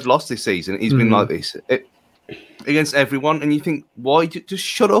time they've lost this season. He's been like this against everyone. And you think, why? Just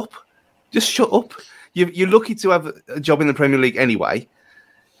shut up. Just shut up. You're lucky to have a job in the Premier League anyway.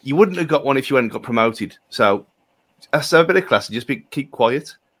 You wouldn't have got one if you hadn't got promoted. So have a bit of class and just keep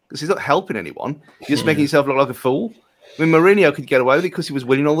quiet, because he's not helping anyone. You're just making yourself look like a fool. I mean, Mourinho could get away with it because he was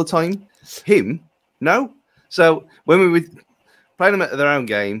winning all the time. Him, no. So when we were playing them at their own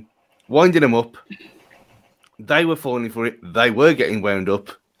game, winding them up, they were falling for it. They were getting wound up,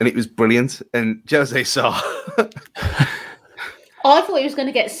 and it was brilliant. And Jose saw. I thought he was going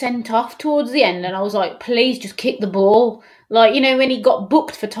to get sent off towards the end, and I was like, please just kick the ball. Like, when he got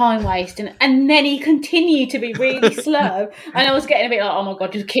booked for time wasting, and then he continued to be really slow. And I was getting a bit like, oh my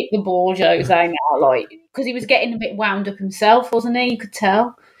God, just kick the ball, Jose, now. Because he was getting a bit wound up himself, wasn't he? You could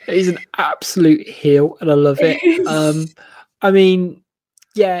tell. He's an absolute heel, and I love it. I mean,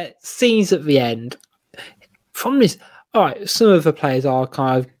 scenes at the end. From this, all right, some of the players are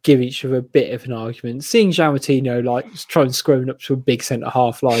kind of give each other a bit of an argument. Seeing João Moutinho try and screwing up to a big centre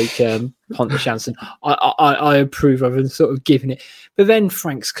half like Pontus Jansson, I approve of and sort of giving it. But then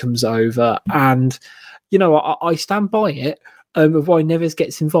Franks comes over, and I stand by it of why Neves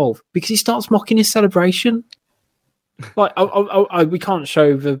gets involved, because he starts mocking his celebration. Like we can't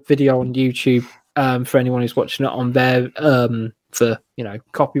show the video on YouTube for anyone who's watching it on there. For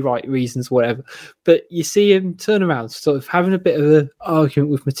copyright reasons, whatever. But you see him turn around, sort of having a bit of an argument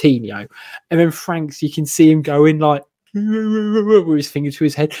with Moutinho, and then Franks, you can see him going like with his finger to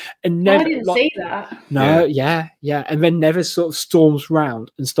his head, and Neves. I didn't see that. No, yeah, and then Neves sort of storms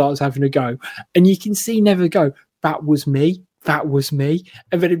round and starts having a go, and you can see Neves go, "That was me. That was me,"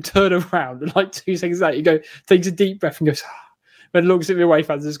 and then him turn around, and like 2 seconds later, he takes a deep breath and goes. Then looks at the away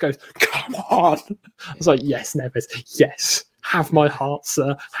fans and just goes, "Come on!" I was like, "Yes, Neves, yes." Have my heart,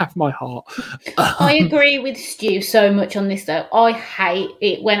 sir. Have my heart. I agree with Stu so much on this, though. I hate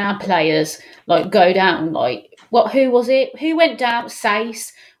it when our players go down. Who was it? Who went down?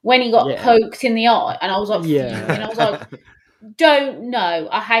 Sace, when he got poked in the eye, and I was like, and I was like, don't know.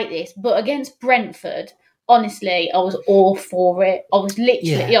 I hate this. But against Brentford, honestly, I was all for it. I was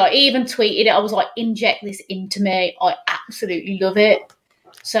literally, I even tweeted it. I was like, inject this into me. I absolutely love it.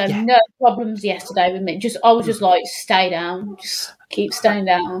 So no problems yesterday with me. I was just like, stay down. Just keep staying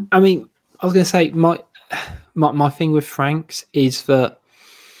down. I mean, I was going to say, my thing with Franks is that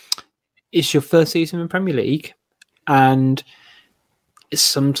it's your first season in Premier League, and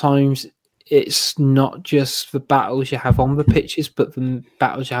sometimes it's not just the battles you have on the pitches, but the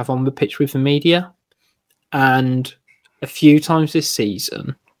battles you have on the pitch with the media. And a few times this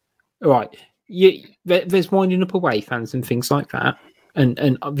season, right, there's winding up away fans and things like that.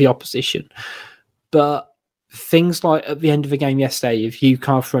 And the opposition, but things like at the end of the game yesterday, if you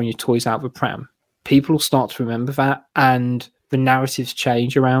can't throw your toys out of the pram, people will start to remember that, and the narratives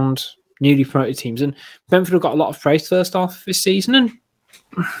change around newly promoted teams. And Brentford have got a lot of praise first half this season, and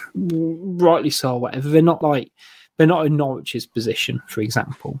rightly so. Whatever, they're not in Norwich's position, for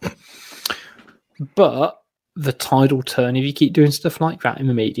example. But the tide will turn if you keep doing stuff like that in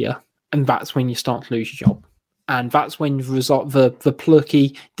the media, and that's when you start to lose your job. And that's when the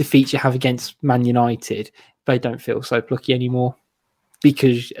plucky defeats you have against Man United, they don't feel so plucky anymore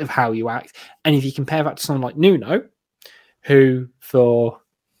because of how you act. And if you compare that to someone like Nuno, who for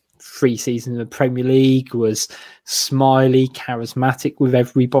 3 seasons in the Premier League was smiley, charismatic with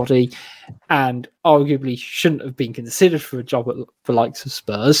everybody, and arguably shouldn't have been considered for a job at the likes of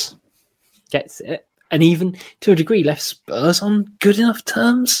Spurs, gets it, and even to a degree left Spurs on good enough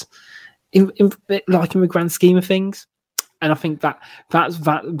terms in the grand scheme of things. And I think that's going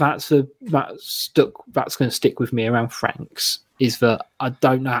to stick with me around Franks, is that I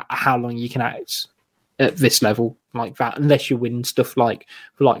don't know how long you can act at this level like that unless you win stuff like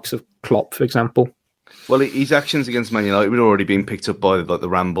the likes of Klopp, for example. Well, his actions against Man United had already been picked up by the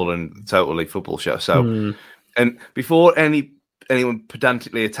Ramble and Totally Football Show. So, and before anyone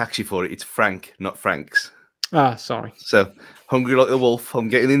pedantically attacks you for it, it's Frank, not Franks. Ah, sorry. So, hungry like the wolf. I'm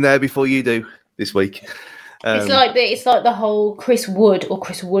getting in there before you do this week. It's like the whole Chris Wood or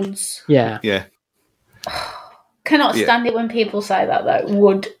Chris Woods. Yeah. Cannot stand it when people say that though.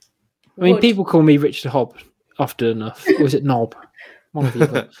 Wood. I mean, people call me Richard Hobb often enough. Or is it Knob? One of you.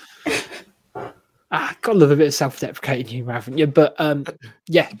 Gotta love a bit of self-deprecating humour, haven't you? But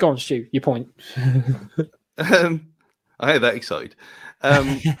yeah, go on, Stu. Your point. I ain't that excited.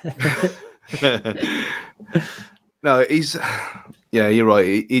 No, you're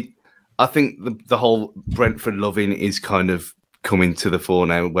right. I think the whole Brentford loving is kind of coming to the fore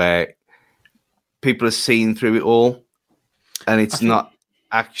now, where people are seeing through it all, and it's not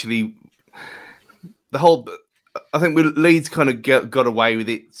actually the whole. I think Leeds kind of got away with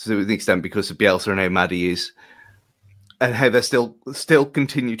it to an extent because of Bielsa and how mad he is, and how they still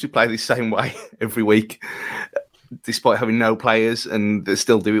continue to play the same way every week, despite having no players, and they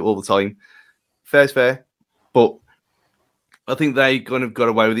still do it all the time. Fair's fair, but I think they kind of got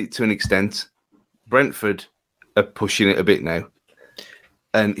away with it to an extent. Brentford are pushing it a bit now,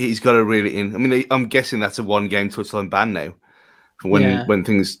 and he's got to reel it in. I mean, I'm guessing that's a 1-game touchline ban now for when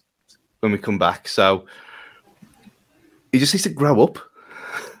we come back. So he just needs to grow up.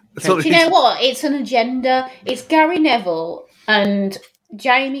 Do you know what? It's an agenda. It's Gary Neville and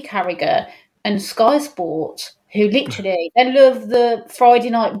Jamie Carragher and Sky Sports, who literally, they love the Friday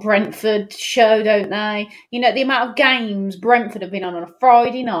night Brentford show, don't they? You know, the amount of games Brentford have been on a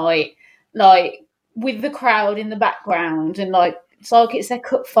Friday night, like, with the crowd in the background, and, like, it's their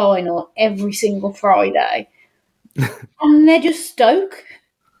cup final every single Friday. And they're just Stoke.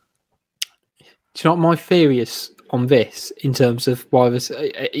 Do you know what my theory is on this, in terms of why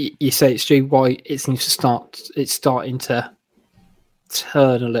you say it's true, why it seems to starting to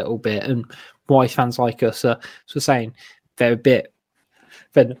turn a little bit, and why fans like us are saying they're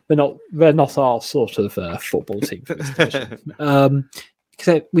not our sort of football team for this division.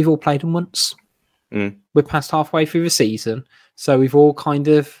 Because we've all played them once. We're past halfway through the season, so we've all kind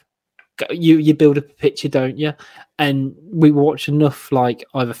of you build up a picture, don't you? And we watch enough like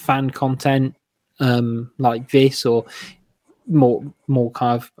either fan content like this, or more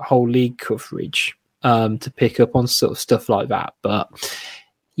kind of whole league coverage to pick up on sort of stuff like that. But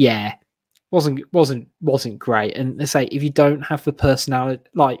yeah, wasn't great. And they say if you don't have the personality,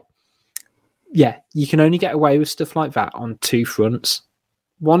 you can only get away with stuff like that on 2 fronts.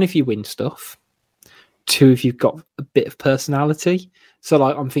 1, if you win stuff. 2, if you've got a bit of personality. So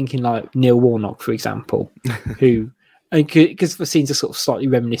like I'm thinking like Neil Warnock, for example, who, because the scenes are sort of slightly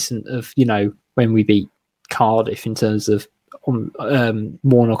reminiscent of, you know, when we beat Cardiff in terms of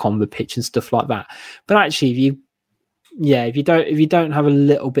Warnock on the pitch and stuff like that. But actually, if you don't have a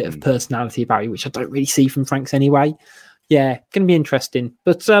little bit of personality about you, which I don't really see from Franks anyway, going to be interesting.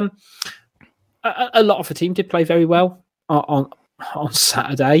 But a lot of the team did play very well on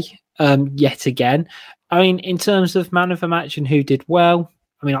Saturday, yet again. I mean, in terms of man of the match and who did well,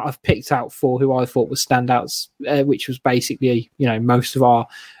 I mean, I've picked out 4 who I thought were standouts, which was basically, you know, most of our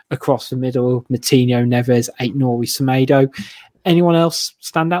across the middle: Moutinho, Neves, Aït-Nouri, Semedo. Anyone else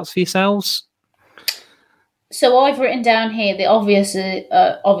standouts for yourselves? So I've written down here the obvious,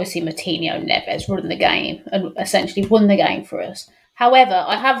 obviously Moutinho, Neves run the game and essentially won the game for us. However,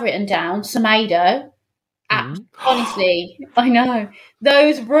 I have written down Semedo. Honestly, I know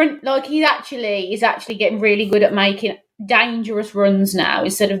those run, like he's actually getting really good at making dangerous runs now,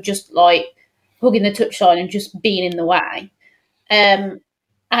 instead of just like hugging the touchline and just being in the way. And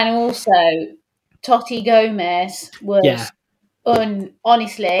also Totti Gomez was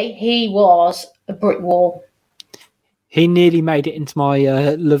honestly, he was a brick wall. He nearly made it into my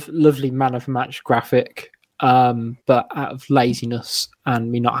lovely man of the match graphic, but out of laziness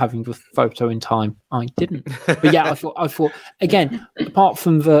and me not having the photo in time, I didn't. But yeah, I thought again, apart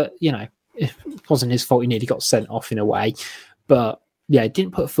from the, you know, it wasn't his fault, he nearly got sent off in a way, but yeah,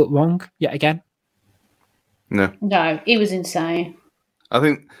 didn't put a foot wrong yet again. No, it was insane. I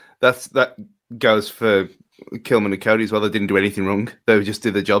think that goes for Kilman and Cody as well. They didn't do anything wrong. They just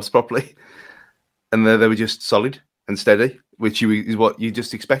did their jobs properly, and they were just solid and steady, which is what you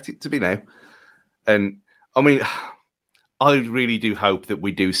just expect it to be now. And I mean, I really do hope that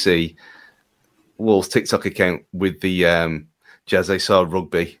we do see Wolves' TikTok account with the Jazz Sar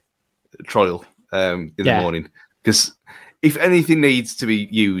rugby trial in the morning, because if anything needs to be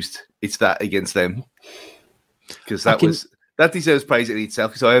used, it's that against them, because that deserves praise in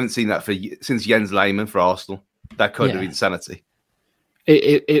itself. Because I haven't seen that since Jens Lehmann for Arsenal. That kind of insanity.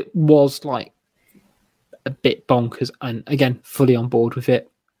 It was like a bit bonkers, and again, fully on board with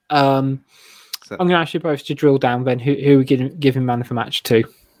it. I'm going to ask you both to drill down. Then who we giving man of the match to?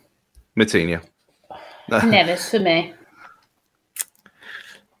 Matinho. Neves for me.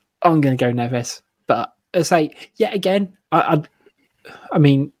 I'm going to go Neves, but I say yet again. I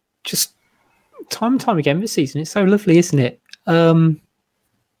mean, just time and time again this season. It's so lovely, isn't it?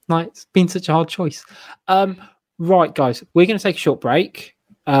 Like it's been such a hard choice. Right, guys, we're going to take a short break.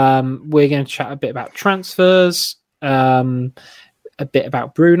 We're going to chat a bit about transfers, a bit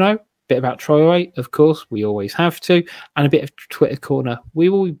about Bruno, a bit about Traoré, of course, we always have to, and a bit of Twitter Corner. We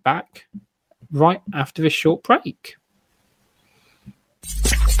will be back right after this short break.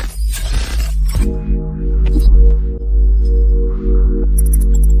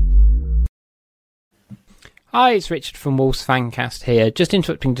 Hi, it's Richard from Wolves Fancast here. Just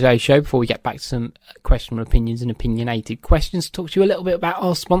interrupting today's show before we get back to some questionable opinions and opinionated questions to talk to you a little bit about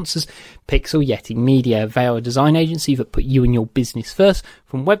our sponsors, Pixel Yeti Media. They are a design agency that put you and your business first,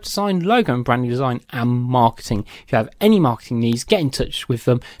 from web design, logo and branding design and marketing. If you have any marketing needs, get in touch with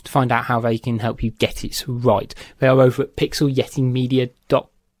them to find out how they can help you get it right. They are over at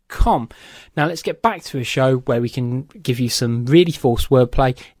pixelyetimedia.com. Now let's get back to a show where we can give you some really forced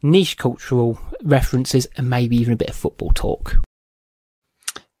wordplay, niche cultural references, and maybe even a bit of football talk.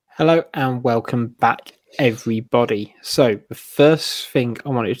 Hello and welcome back, everybody. So the first thing I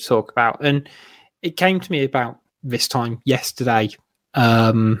wanted to talk about, and it came to me about this time yesterday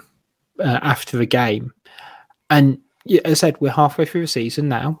after the game, and as I said, we're halfway through the season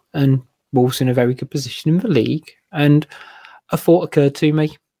now and Wolves in a very good position in the league, and a thought occurred to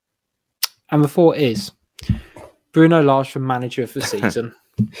me. And the thought is, Bruno Lage for manager of the season.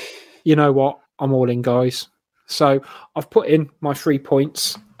 You know what? I'm all in, guys. So I've put in my 3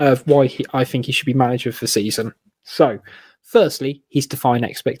 points of why I think he should be manager of the season. So, firstly, he's defined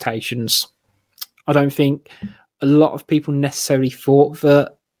expectations. I don't think a lot of people necessarily thought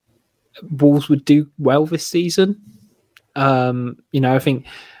that Wolves would do well this season. I think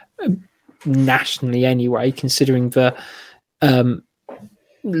nationally anyway, considering the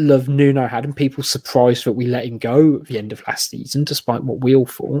love Nuno had, and people surprised that we let him go at the end of last season, despite what we all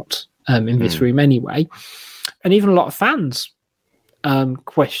thought in this room anyway. And even a lot of fans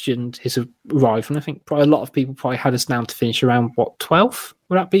questioned his arrival. And I think probably a lot of people probably had us down to finish around 12th.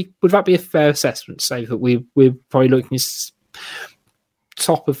 Would that be a fair assessment? Say that we're probably looking at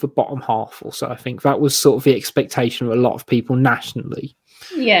top of the bottom half or so. I think that was sort of the expectation of a lot of people nationally.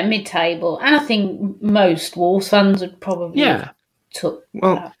 Yeah, mid-table. And I think most Wolves fans would probably I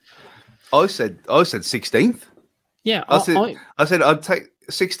said 16th. Yeah, I said I'd take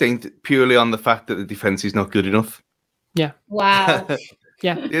 16th purely on the fact that the defense is not good enough. Yeah. Wow.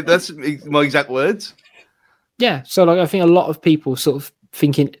 Yeah, that's my exact words. Yeah, so I think a lot of people sort of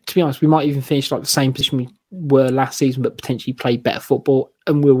thinking, to be honest, we might even finish like the same position we were last season, but potentially play better football,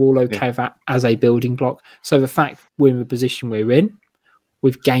 and we're all okay with that as a building block. So the fact we're in the position we're in,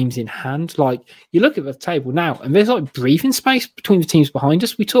 with games in hand, like you look at the table now, and there's like breathing space between the teams behind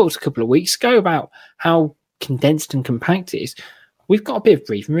us. We talked a couple of weeks ago about how condensed and compact it is. We've got a bit of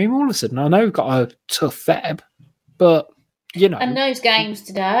breathing room all of a sudden. I know we've got a tough Feb, but And those games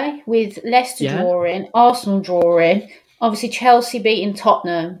today with Leicester drawing, Arsenal drawing, obviously Chelsea beating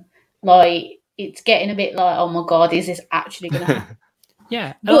Tottenham, like it's getting a bit like, oh my God, is this actually going to happen?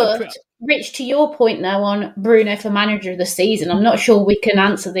 Yeah. But Rich, to your point now on Bruno for manager of the season, I'm not sure we can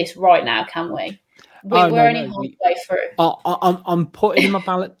answer this right now, can we? We're only halfway through. I'm putting in my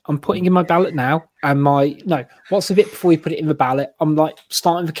ballot. I'm putting in my ballot now. And what's the bit before we put it in the ballot? I'm like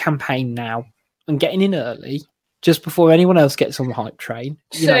starting the campaign now and getting in early, just before anyone else gets on the hype train.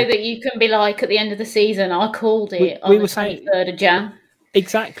 That you can be like at the end of the season, I called it on the 23rd of Jan.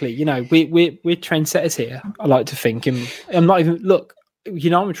 Exactly. We're trendsetters here, I like to think. And I'm not even,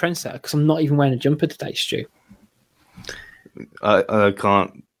 I'm a trendsetter because I'm not even wearing a jumper today, Stu. I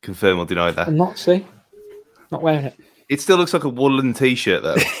can't confirm or deny that. I'm not wearing it. It still looks like a woolen t-shirt,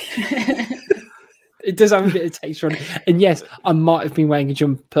 though. It does have a bit of texture on it. And yes, I might have been wearing a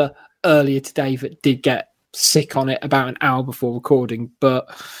jumper earlier today that did get sick on it about an hour before recording, but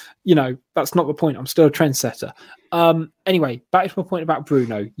that's not the point. I'm still a trendsetter. Anyway, back to my point about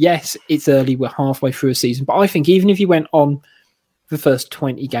Bruno. Yes, it's early. We're halfway through a season, but I think even if you went on the first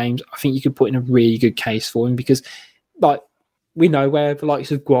 20 games, I think you could put in a really good case for him because, we know where the likes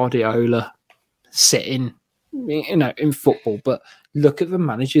of Guardiola sit in football, but look at the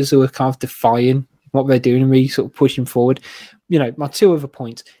managers who are kind of defying what they're doing and really sort of pushing forward. My two other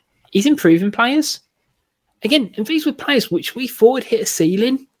points, he's improving players. Again, and these were players which we thought would hit a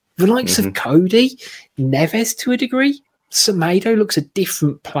ceiling. The likes of Cody, Neves to a degree. Semedo looks a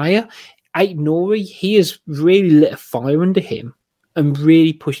different player. Aït-Nouri, he has really lit a fire under him and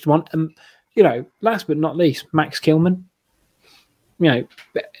really pushed him on. And, last but not least, Max Kilman.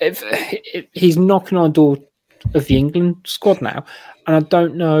 He's knocking on the door of the England squad now, and I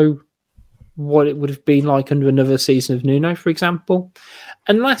don't know what it would have been like under another season of Nuno, for example.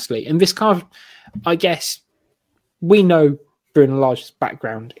 And lastly, and this kind of, I guess, we know Bruno Lage's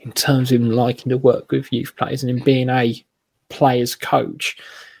background in terms of him liking to work with youth players and him being a player's coach,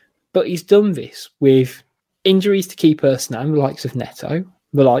 but he's done this with injuries to key personnel, the likes of Neto,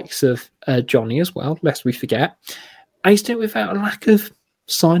 the likes of Johnny as well, lest we forget. And he's doing it without a lack of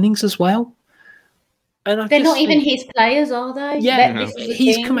signings as well. And they're not even his players, are they? Yeah,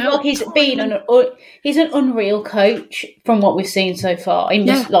 he's come out. He's an unreal coach from what we've seen so far.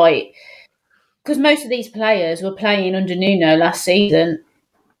 Because most of these players were playing under Nuno last season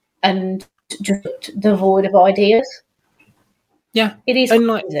and just devoid of ideas. Yeah, it is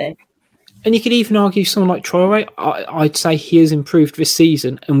crazy. And you could even argue someone like Traoré. I'd say he has improved this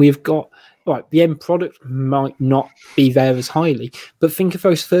season, and we've got. Right, the end product might not be there as highly, but think of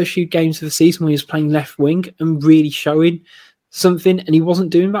those first few games of the season when he was playing left wing and really showing something, and he wasn't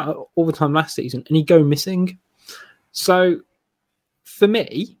doing that all the time last season, and he'd go missing. So, for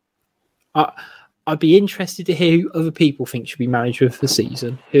me, I'd be interested to hear who other people think should be manager of the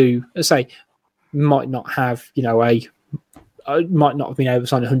season, who, I say, might not have, might not have been able to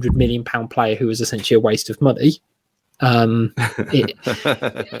sign £100 million player who was essentially a waste of money. In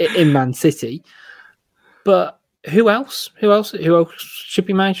Man City, but who else should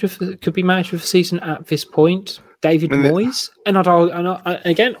be manager could be manager of the season at this point? David Moyes, and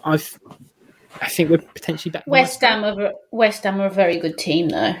I think we're potentially better. West Ham are a very good team,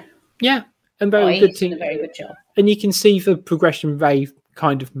 though. Yeah, and very good team, a very good job. And you can see the progression they've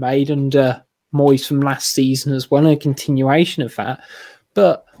kind of made under Moyes from last season as well, and a continuation of that.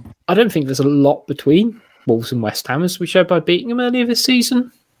 But I don't think there's a lot between Wolves and West Ham, as we showed by beating them earlier this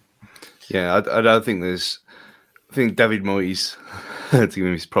season. Yeah, I don't think there's. I think David Moyes, to give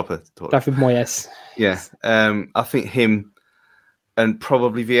him his proper talk. David Moyes. Yeah, I think him and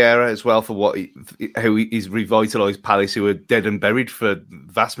probably Vieira as well for how he's revitalised Palace, who are dead and buried for the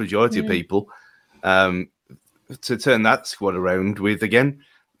vast majority of people. To turn that squad around with, again,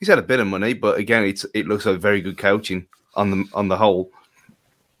 he's had a bit of money, but again, it looks like very good coaching on the whole.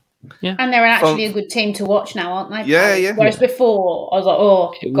 Yeah, and they're actually a good team to watch now, aren't they? Yeah, yeah. Whereas before, I was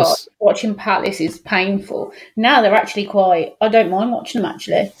like, God, watching Palace is painful. Now they're actually quite. I don't mind watching them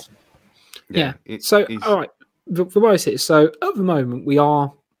actually. Yeah. All right, the way I see it, so at the moment we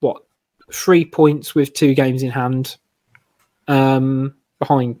are 3 points with 2 games in hand,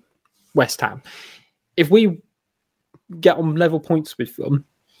 behind West Ham. If we get on level points with them,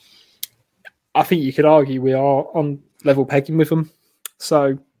 I think you could argue we are on level pegging with them.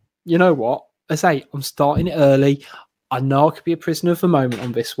 So. You know what? I say I'm starting it early. I know I could be a prisoner of the moment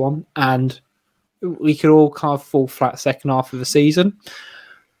on this one, and we could all kind of fall flat second half of the season.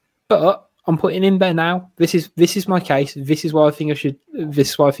 But I'm putting in there now. This is my case. This is why I think I should. This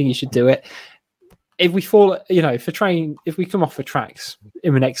is why I think you should do it. If we fall, if we come off the tracks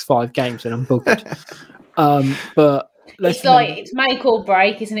in the next 5 games, then I'm bugged. But it's make or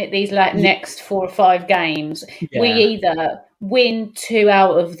break, isn't it? These next 4 or 5 games, we either win 2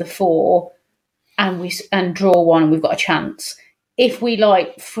 out of the 4 and draw 1 and we've got a chance. If we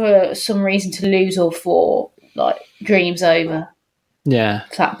for some reason to lose all 4, dreams over. Yeah.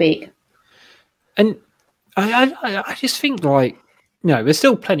 It's that big. And I just think there's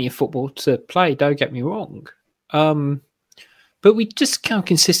still plenty of football to play, don't get me wrong. But we just can't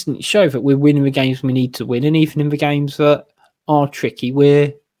consistently show that we're winning the games we need to win, and even in the games that are tricky,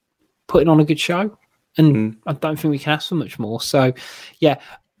 we're putting on a good show. And I don't think we can ask for much more. So, yeah,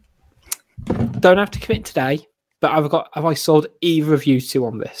 don't have to commit today. But have I sold either of you two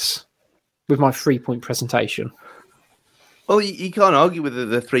on this with my 3-point presentation? Well, you can't argue with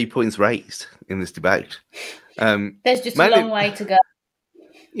the 3 points raised in this debate. There's just a long way to go.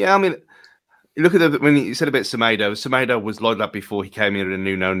 Yeah, I mean, You look at when you said about Semedo. Semedo was like that before he came in, and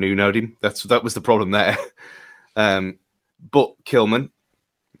Nuno'd him. That was the problem there. But Kilman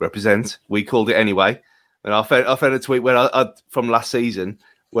represent. We called it anyway. And I found a tweet where I from last season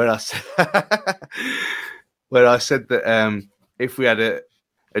where I said, that if we had a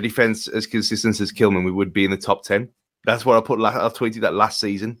defense as consistent as Kilman, we would be in the top 10. That's what I put. I tweeted that last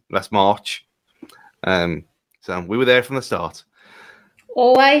March. So we were there from the start.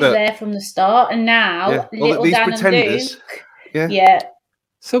 Always there from the start, and now little Dan pretenders, and Luke. Yeah.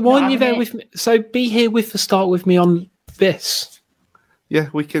 So why aren't you there with me? So be here with the start with me on this. Yeah,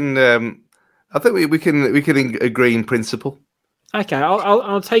 we can. I think we can agree in principle. Okay,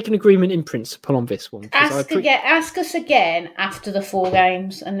 I'll take an agreement in principle on this one. Ask us again after the 4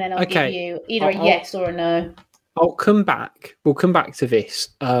 games, and then I'll give you either a yes or a no. I'll come back. We'll come back to this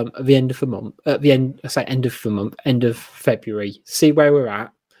at the end of the month. At the end, end of the month, end of February. See where we're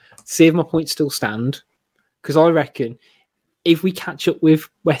at. See if my points still stand. Because I reckon if we catch up with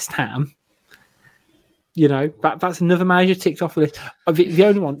West Ham, that's another manager ticked off the list. The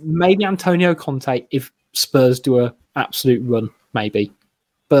only one, maybe Antonio Conte, if Spurs do an absolute run, maybe.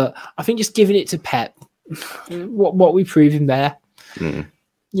 But I think just giving it to Pep, what we proved him there. Mm.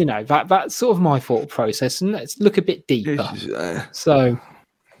 That's sort of my thought process, and let's look a bit deeper. So,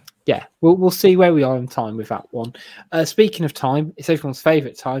 yeah, we'll see where we are in time with that one. Speaking of time, it's everyone's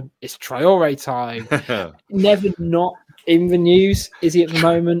favourite time. It's Traore time. Never not in the news, is he at the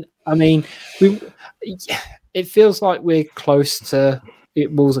moment? I mean, it feels like we're close to.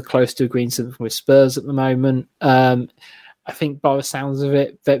 Wolves are close to agreeing something with Spurs at the moment. I think by the sounds of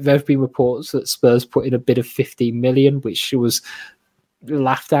it, there have been reports that Spurs put in a bid of 15 million, which was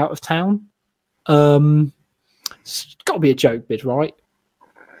laughed out of town. It's got to be a joke bid, right?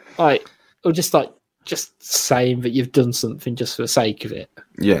 Or just saying that you've done something just for the sake of it.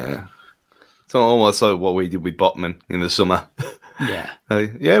 Yeah, it's almost like what we did with Botman in the summer.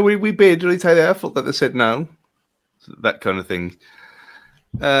 Yeah, we bid. Did they take the effort that they said no? That kind of thing.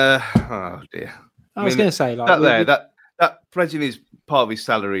 Oh dear. I was going to say that pledging is part of his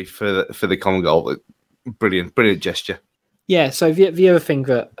salary for the common goal. Brilliant gesture. Yeah, so the other thing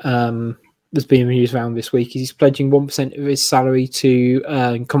that there's been news around this week is he's pledging 1% of his salary to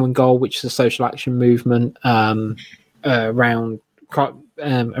Common Goal, which is a social action movement around sort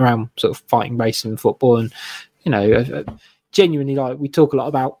of fighting racism in football. And, genuinely, we talk a lot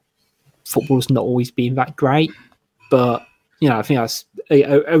about football's not always being that great, but, I think that's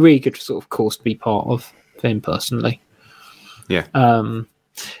a really good sort of cause to be part of for him personally. Yeah.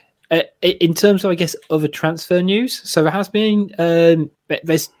 In terms of, I guess, other transfer news, so there has been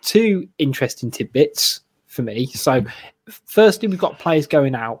there's 2 interesting tidbits for me. So, firstly, we've got players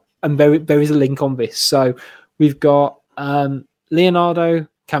going out, and there is a link on this. So, we've got Leonardo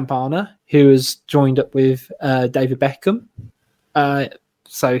Campana, who has joined up with David Beckham.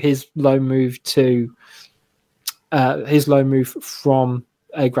 So his loan move from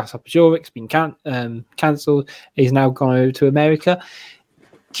Grasshopper Zurich's been cancelled. He's now gone over to America.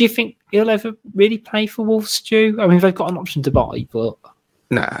 Do you think he'll ever really play for Wolves, Stu? I mean, they've got an option to buy, but...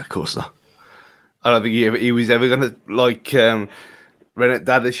 Nah, of course not. I don't think he was ever going to, Renat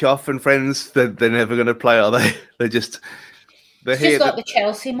Dadashoff and friends. They're never going to play, are they? It's just like the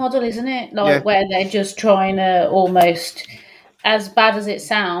Chelsea model, isn't it? Where they're just trying to almost... As bad as it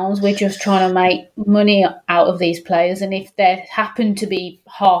sounds, we're just trying to make money out of these players. And if they happen to be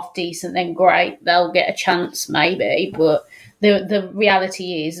half decent, then great. They'll get a chance, maybe. But the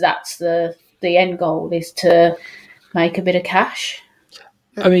reality is that's the end goal is to make a bit of cash.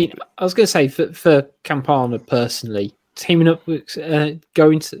 I mean, I was going to say for Campana personally, teaming up with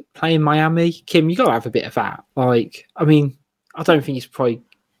going to play in Miami, Kim, you got to have a bit of that. I mean, I don't think it's probably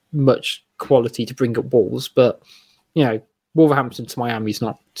much quality to bring up Wolves, but Wolverhampton to Miami is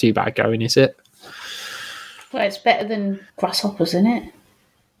not too bad going, is it? Well, it's better than Grasshoppers, isn't it?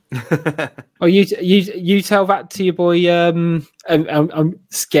 Oh, you tell that to your boy. I'm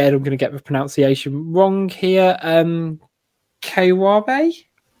scared I'm going to get the pronunciation wrong here. Kawabe,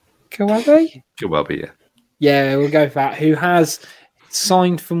 yeah. Yeah, we'll go for that. Who has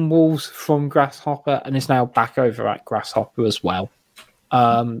signed from Wolves from Grasshopper and is now back over at Grasshopper as well.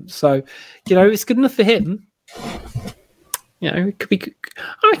 So it's good enough for him. It could be.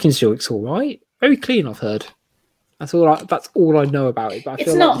 I reckon Zurich's all right. Very clean, I've heard. That's all I know about it. But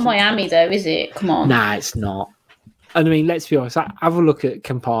it's not Miami, though, is it? Come on. Nah, it's not. And I mean, let's be honest. Have a look at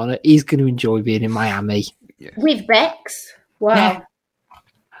Campana. He's going to enjoy being in Miami. Yeah. With Bex. Wow. Yeah.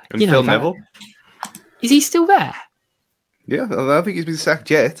 And Phil Neville. Is he still there? Yeah, I don't think he's been sacked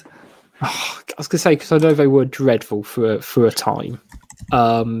yet. Oh, I was going to say, because I know they were dreadful for a time.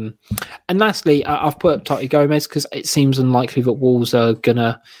 And lastly, I've put up Toti Gomez because it seems unlikely that Wolves are going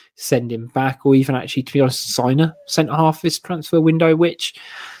to send him back or even actually, to be honest, sign a centre-half this transfer window, which,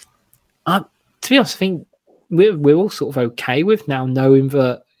 to be honest, I think we're all sort of okay with now, knowing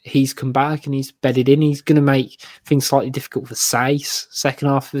that he's come back and he's bedded in. He's going to make things slightly difficult for Saïss second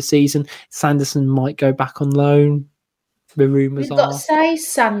half of the season. Sanderson might go back on loan. The rumours We've got are. Saïss,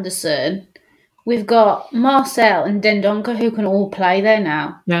 Sanderson. We've got Marcel and Dendoncker who can all play there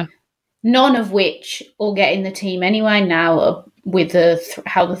now. Yeah. None of which will get in the team anyway now with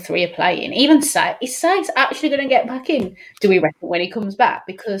how the three are playing. Even Saïss. Is Saïss actually going to get back in, do we reckon, when he comes back?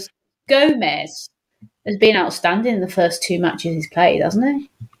 Because Gomez has been outstanding in the first 2 matches he's played, hasn't he?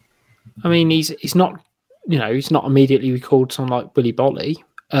 I mean, he's not, he's not immediately recalled someone like Willy Bolly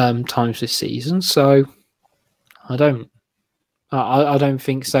times this season. So I don't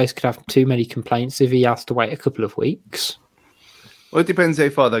think Saïss could have too many complaints if he has to wait a couple of weeks. Well, it depends how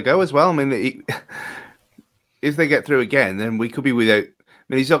far they go as well. I mean, if they get through again, then we could be without. I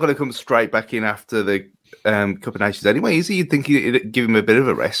mean, he's not going to come straight back in after the Cup of Nations anyway, is he? You'd think he'd give him a bit of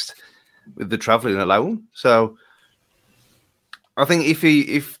a rest with the travelling alone. So I think if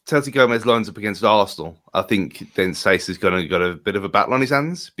Toti Gomez lines up against Arsenal, I think then Saïss is going to got a bit of a battle on his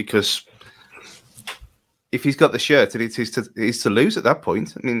hands, because if he's got the shirt, and it's to lose at that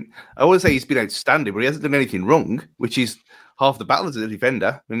point. I mean, I wouldn't say he's been outstanding, but he hasn't done anything wrong, which is half the battle as a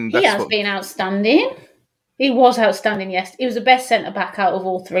defender. I mean, He has been outstanding. He was outstanding yesterday. He was the best centre-back out of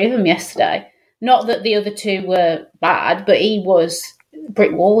all three of them yesterday. Not that the other two were bad, but he was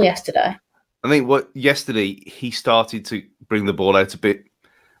brick wall yesterday. I think yesterday he started to bring the ball out a bit,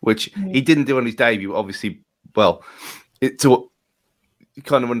 which he didn't do on his debut. Obviously, well, you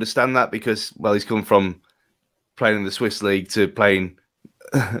kind of understand that because, well, he's come from playing in the Swiss League to playing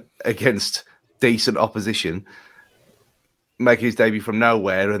against decent opposition, making his debut from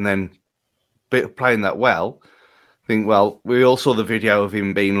nowhere and then playing that well. I think, well, we all saw the video of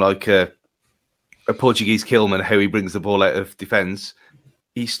him being like a Portuguese Kilman, how he brings the ball out of defence.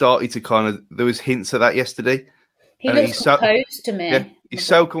 He started to there was hints of that yesterday. He looks composed to me. Yeah, he's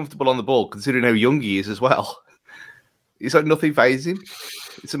so comfortable on the ball, considering how young he is as well. It's like nothing phases him.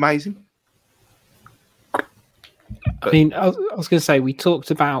 It's amazing. I mean, I was going to say, we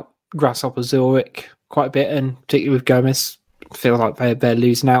talked about Grasshopper Zurich quite a bit, and particularly with Gomez, feel like they're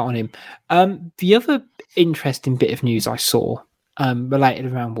losing out on him. The other interesting bit of news I saw related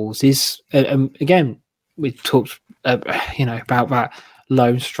around Wolves is, again, we talked about that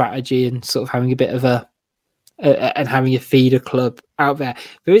loan strategy and sort of having a bit of and having a feeder club out there.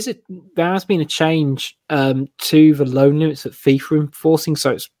 There has been a change to the loan limits that FIFA are enforcing,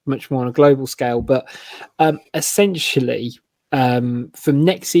 so it's much more on a global scale. But essentially, from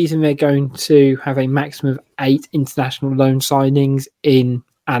next season, they're going to have a maximum of 8 international loan signings in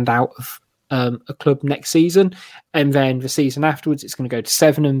and out of a club next season, and then the season afterwards, it's going to go to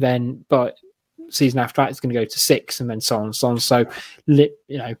 7, and then season after that, it's going to go to 6, and then so on and so on. So,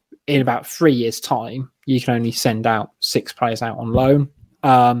 in about 3 years' time, you can only send out 6 players out on loan.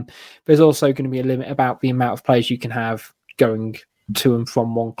 There's also going to be a limit about the amount of players you can have going to and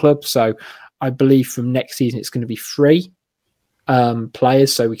from one club. So I believe from next season, it's going to be 3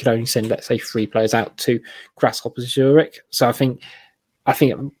 players. So we could only send, let's say, 3 players out to Grasshopper Zurich. So I think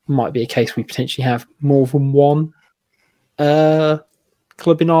it might be a case we potentially have more than one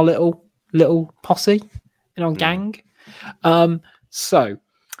club in our little posse, in our gang. So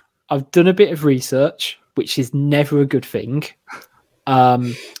I've done a bit of research, which is never a good thing.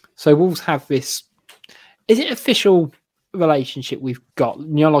 So Wolves have this, is it official relationship we've got?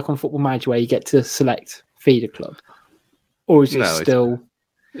 Like on Football Manager where you get to select feeder club? Or is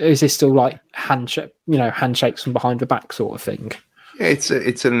this still like handshakes from behind the back sort of thing? Yeah,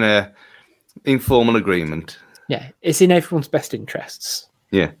 it's an informal agreement. Yeah, it's in everyone's best interests.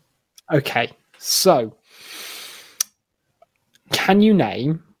 Yeah. Okay, so can you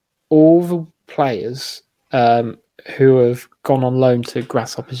name all the players who have gone on loan to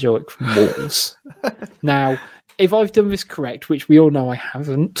Grasshopper Zurich from Wolves? Now, if I've done this correct, which we all know I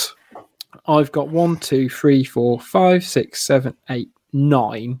haven't, I've got 1, 2, 3, 4, 5, 6, 7, 8,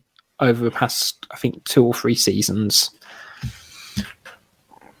 9 over the past, I think, 2 or 3 seasons.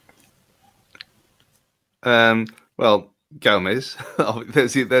 Well, Gomez,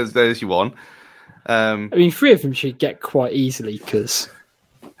 there's your one. I mean, 3 of them should get quite easily because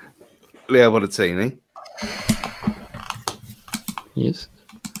Leo Bonatini. Yes.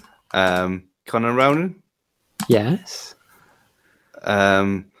 Conor Ronan. Yes.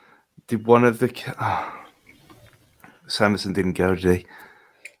 Did one of the Samuelson didn't go, did he?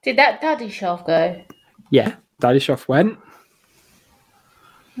 Did that Daddy Shov go? Yeah, Daddy Shov went.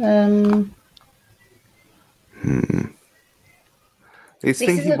 It's This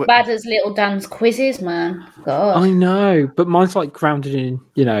is as bad as Little Dan's quizzes, man. God. I know, but mine's like grounded in,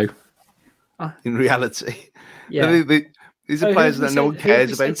 in reality. yeah. These are players that no one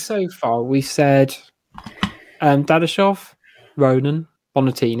cares about. So far, we said Dadashov, Ronan,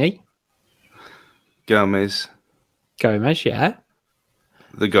 Bonatini, Gomez, yeah.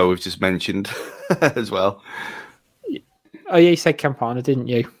 the guy we've just mentioned as well. Oh, yeah, you said Campana, didn't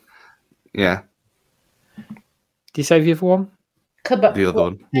you? Yeah. Did you say the other one? The other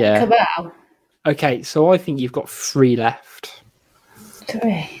one. Yeah. Cabal. Okay, so I think you've got 3 left.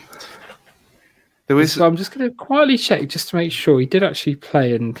 3. So I'm just going to quietly check just to make sure he did actually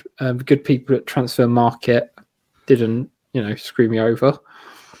play, and the good people at Transfer Market didn't, screw me over.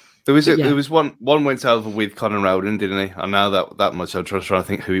 There was one went over with Conor Roden, didn't he? I know that much. I'm trying to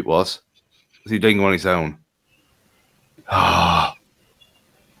think who it was. Was he doing on his own?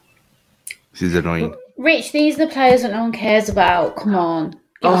 This is annoying. Rich, these are the players that no one cares about. Come on.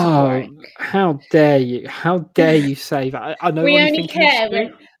 How dare you? How dare you say that? I know we only care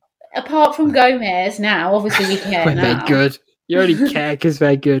when, apart from Gomez now, obviously we care when now. They're good. You only care because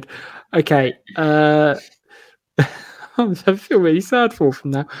they're good. Okay. I feel really sad for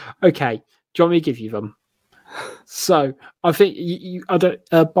them now. Okay. Do you want me to give you them? So, I think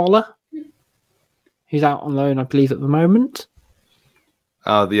Boller, who's out on loan, I believe, at the moment.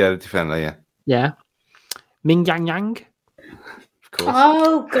 Oh, the defender, yeah. Yeah. Ming Yang Yang. Of course.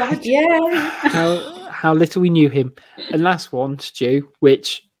 Oh, God, yeah. How little we knew him. And last one, Stu,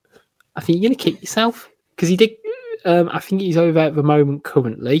 which I think you're going to kick yourself because he did. I think he's over at the moment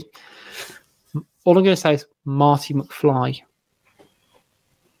currently. All I'm going to say is Marty McFly.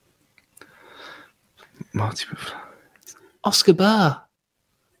 Marty McFly. Oscar Burr.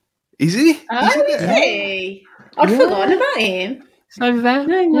 Is he? Oh, is he? I'd forgotten about him. He's over there.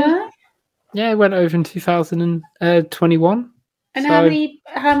 No. Yeah, went over in 2021. And how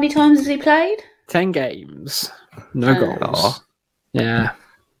many times has he played? 10 games. No goals. Aww. Yeah.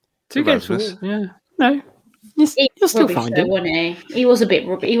 2 games. Yeah. No. You'll still find him. Wasn't he? He was a bit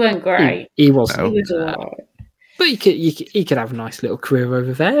rubbish. He weren't great. He wasn't. He was all right. But he could have a nice little career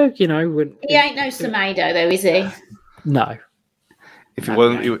over there, He ain't no Semedo, though, is he? No. If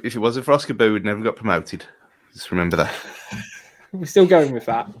it wasn't for Oscar Burr, we'd never got promoted. Just remember that. We're still going with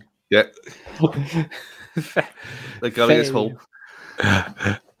that. Yeah. The goalie is Hull.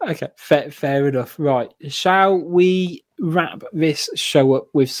 Okay, fair enough. Right. Shall we wrap this show up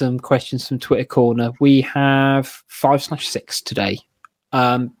with some questions from Twitter Corner? We have 5/6 today.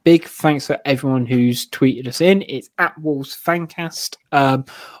 Big thanks for everyone who's tweeted us in. It's at Wolves Fancast.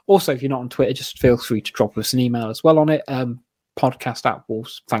 Also, if you're not on Twitter, just feel free to drop us an email as well on it.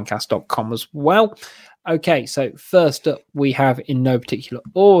 Podcast@wolvesfancast.com as well. Okay, so first up, we have in no particular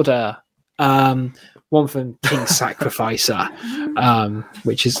order, one from King Sacrificer,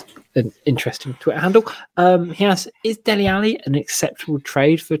 which is an interesting Twitter handle. He asks, is Dele Alli an acceptable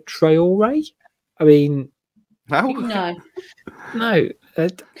trade for Traore? I mean, no. Do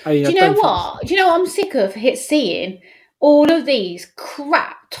you know what? Do you know what I'm sick of seeing? All of these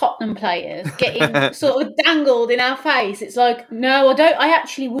crap Tottenham players getting sort of dangled in our face. It's like, no, I don't. I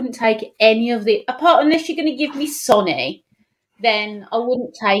actually wouldn't take any of the unless you're going to give me Sonny, then I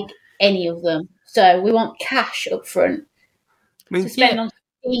wouldn't take any of them. So we want cash up front to spend on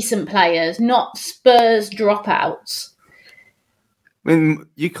decent players, not Spurs dropouts. I mean,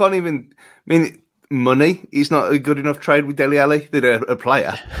 you can't even. Money is not a good enough trade with Dele Alli than a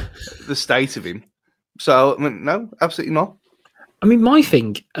player. The state of him. So, no, absolutely not. I mean, my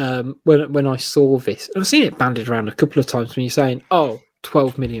thing, when I saw this, I've seen it bandied around a couple of times when you're saying,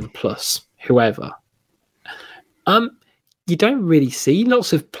 12 million plus, whoever. You don't really see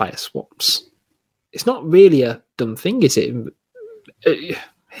lots of player swaps. It's not really a dumb thing, is it?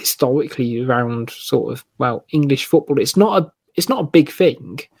 Historically, around sort of, English football, it's not a big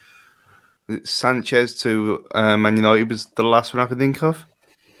thing. Sanchez to Man United was the last one I could think of.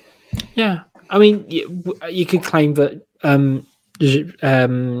 Yeah. I mean, you could claim that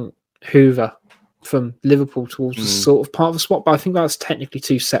Hoover from Liverpool towards was sort of part of a swap, but I think that's technically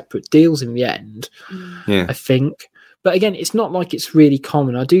 2 separate deals in the end. Yeah, I think. But again, it's not like it's really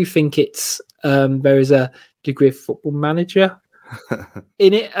common. I do think it's there is a degree of Football Manager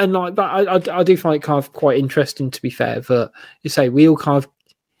in it, and like that, I do find it kind of quite interesting. To be fair, that you say we all kind of,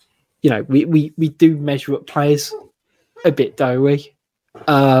 we do measure up players a bit, don't we?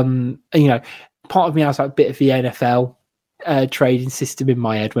 And, part of me has like a bit of the NFL trading system in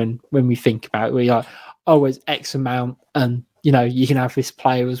my head when we think about it. We're like, it's X amount and you can have this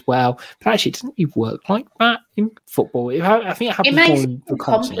player as well. But actually, it doesn't really work like that in football. I think it happens more makes in it the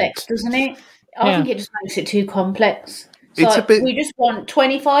complex, doesn't it? I think it just makes it too complex. It's a bit. We just want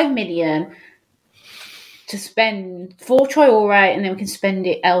 25 million to spend for Traore, and then we can spend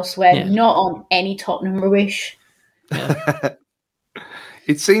it elsewhere, not on any Tottenham rubbish.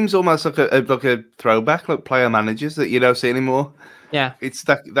 It seems almost like a throwback, like player managers that you don't see anymore. Yeah, it's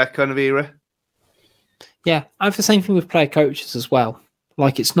that kind of era. Yeah, I have the same thing with player coaches as well.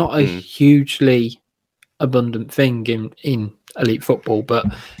 Like, it's not a hugely abundant thing in elite football, but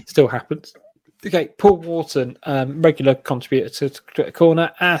it still happens. Okay, Paul Wharton, regular contributor to Twitter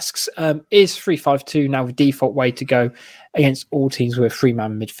Corner, asks, is 3-5-2 now the default way to go against all teams with a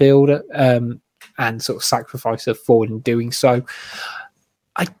three-man midfielder and sort of sacrifice a forward in doing so?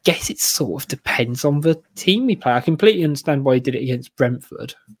 I guess it sort of depends on the team we play. I completely understand why he did it against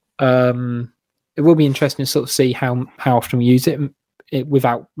Brentford. It will be interesting to sort of see how often we use it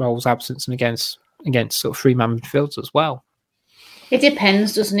without Raul's absence and against sort of three-man midfields as well. It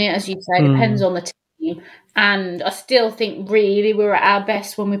depends, doesn't it? As you say, it depends on the team. And I still think really we're at our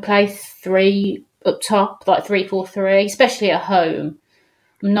best when we play three up top, like 3-4-3, especially at home.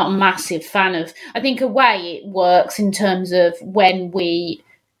 I'm not a massive fan of. I think away it works in terms of when we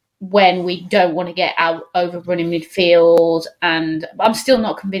don't want to get out overrunning midfield, and I'm still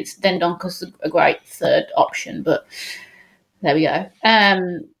not convinced Dendonker's a great third option, but there we go.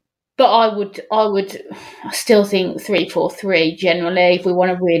 But I still think 3-4-3 generally, if we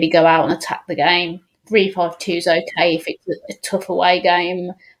want to really go out and attack the game. 3-5-2 is okay if it's a tough away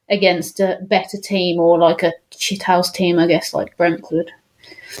game against a better team or like a shithouse team, I guess, like Brentford.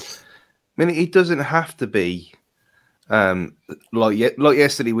 I mean, it doesn't have to be like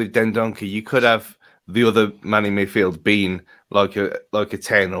yesterday with Dendonker. You could have the other man in midfield being like a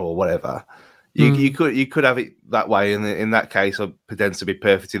 10 or whatever. You could have it that way, and in that case, I pretend to be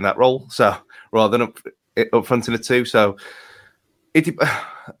perfect in that role. So rather than up front in the two, so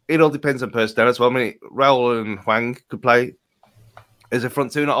it all depends on personnel as well. I mean, Raul and Hwang could play as a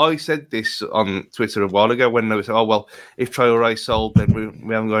front two. And I said this on Twitter a while ago when they were saying, "Oh well, if Traore sold, then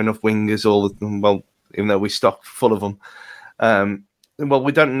we haven't got enough wingers." Well, even though we stocked full of them, well,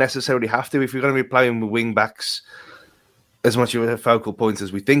 we don't necessarily have to if we're going to be playing with wing backs as much of a focal point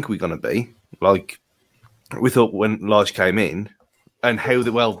as we think we're going to be. Like we thought when Lodge came in, and how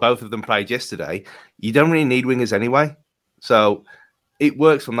well both of them played yesterday, you don't really need wingers anyway. So it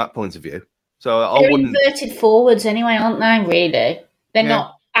works from that point of view. So they're inverted forwards anyway, aren't they? Really, they're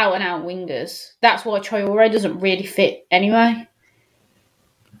not out and out wingers. That's why Traore doesn't really fit anyway.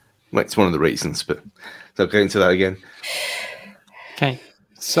 Well, it's one of the reasons, but so going into that again. Okay.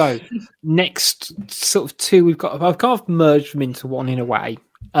 So next sort of two I've kind of merged them into one in a way.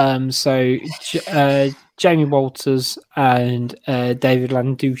 So Jamie Walters and David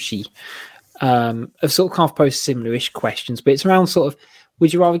Landucci have sort of kind of posed similar-ish questions, but it's around sort of,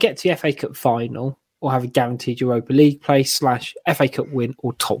 would you rather get to the FA Cup final or have a guaranteed Europa League place / FA Cup win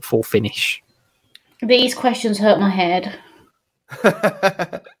or top 4 finish? These questions hurt my head.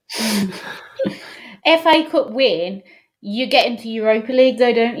 FA Cup win, you get into Europa League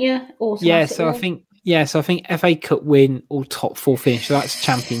though, don't you? Yeah, so I think FA Cup win or top 4 finish. So that's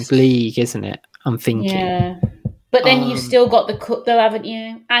Champions League, isn't it? I'm thinking. Yeah. But then you've still got the cup though, haven't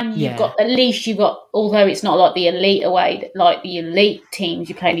you? And you've got, although it's not like the elite away, like the elite teams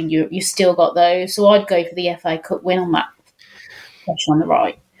you played in Europe, you've still got those. So I'd go for the FA Cup win on that question on the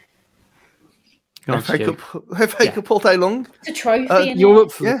right. FA Cup all day long. It's a trophy. You're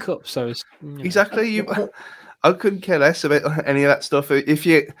up for the cup, so it's, exactly. I couldn't care less about any of that stuff. If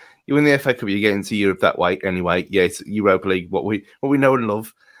you win the FA Cup, you get into Europe that way anyway. Yeah, it's Europa League, what we know and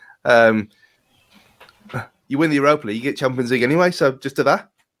love. You win the Europa League, you get Champions League anyway. So just to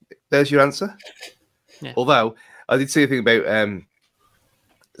that, there's your answer. Yeah. Although I did see a thing about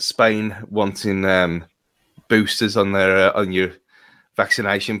Spain wanting boosters on their on your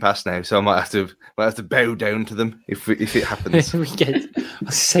vaccination pass now, so I might have to bow down to them if it happens.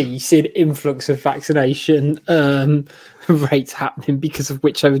 You see an influx of vaccination rates happening because of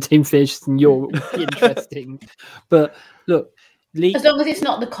whichever team finishes in Europe would be interesting. But look, as long as it's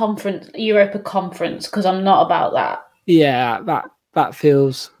not the Europa Conference, because I'm not about that. Yeah, that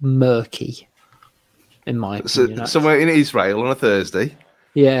feels murky, in my opinion. Somewhere in Israel on a Thursday.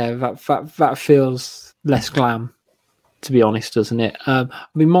 Yeah, that feels less glam, to be honest, doesn't it? I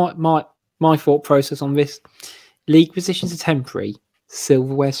mean, my thought process on this: league positions are temporary,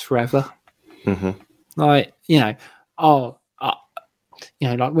 silverware's forever. Mm-hmm. Like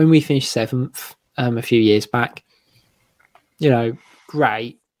like when we finished 7th a few years back.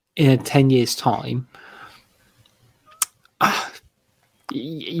 Great. In 10 years' time,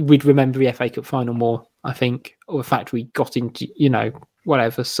 we'd remember the FA Cup final more, I think, or the fact we got into,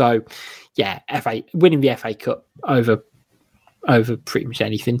 whatever. So, yeah, winning the FA Cup over pretty much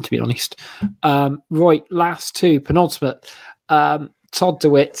anything, to be honest. Right, last two, penultimate. Todd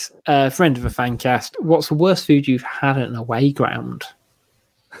DeWitt, friend of the Fancast. What's the worst food you've had at an away ground?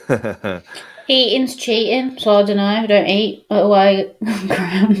 Eating's cheating, so I don't know. I don't eat at away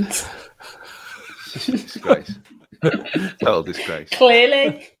grounds. Disgrace. Total disgrace.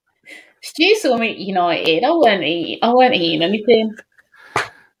 Clearly. Stu saw me at United. I weren't eating anything.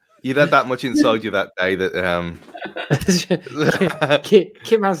 You'd had that much inside you that day that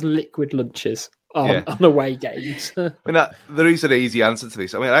Kim has liquid lunches on away games. I mean, there is an easy answer to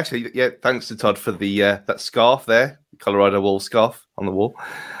this. I mean, actually, yeah, thanks to Todd for the that scarf there, Colorado Wolves scarf on the wall.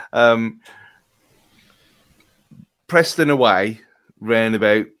 Preston away, round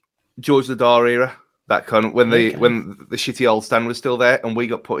about George Ladar era, that kind of when the shitty old stand was still there, and we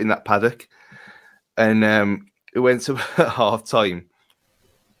got put in that paddock, and it went to half time.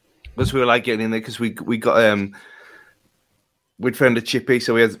 Because we were like getting in there because we got we'd found a chippy,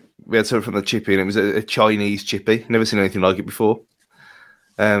 so we had something from the chippy, and it was a Chinese chippy. Never seen anything like it before.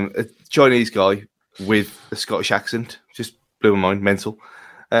 A Chinese guy with a Scottish accent, just blew my mind, mental.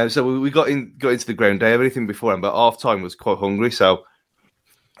 So we got into the ground day, everything beforehand, but half time was quite hungry, so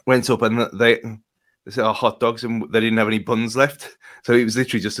went up and they said hot dogs, and they didn't have any buns left, so it was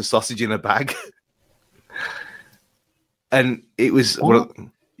literally just a sausage in a bag, and it was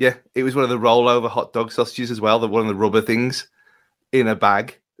it was one of the rollover hot dog sausages as well, one of the rubber things in a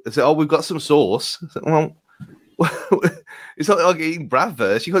bag. They said, we've got some sauce. I said, well, it's not like eating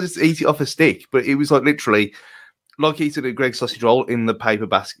Bratwurst. You can't just eat it off a stick. But it was like literally like eating a Greggs sausage roll in the paper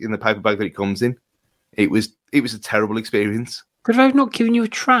bag that it comes in. It was a terrible experience. Could I have not given you a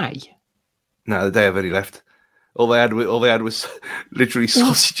tray? No, the day I've only left. All they had was literally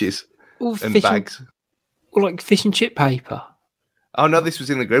sausages and bags. Or like fish and chip paper. Oh no, this was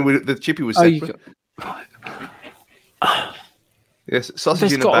in the ground. The chippy was separate. Yes,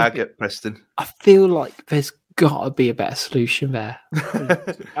 sausage in a bag at Preston. I feel like there's got to be a better solution there.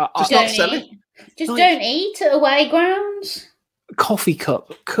 Just not sell it. Just don't eat at away grounds. Coffee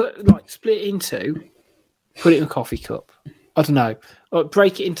cup, split it into, put it in a coffee cup. I don't know.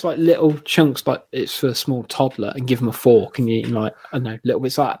 Break it into like little chunks, like it's for a small toddler, and give them a fork and you eat like little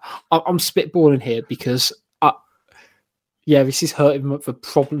bits. Like I'm spitballing here because. This is hurting the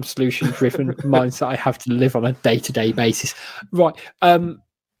problem solution driven mindset I have to live on a day-to-day basis. Right.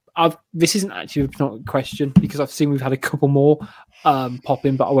 This isn't actually not a question because I've seen we've had a couple more pop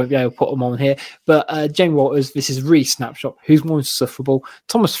in, but I won't be able to put them on here. But Jane Walters, this is really snapshot. Who's more insufferable,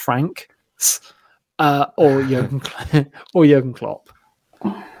 Thomas Frank or Jurgen Klopp?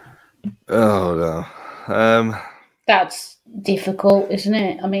 Oh no. That's difficult, isn't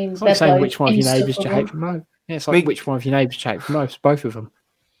it? I mean, it's like saying which one of your neighbours do you hate the most. Yeah, it's like which one of your neighbours you hate the most? Both of them.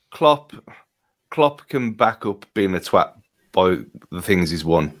 Klopp can back up being a twat by the things he's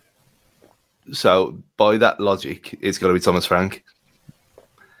won. So by that logic, it's got to be Thomas Frank.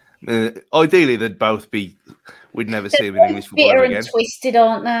 Ideally, they'd both be. We'd never see them in English football bitter again. And twisted,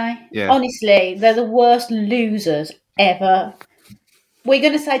 aren't they? Yeah. Honestly, they're the worst losers ever. We're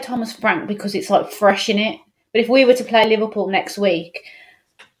going to say Thomas Frank because it's like fresh in it. But if we were to play Liverpool next week,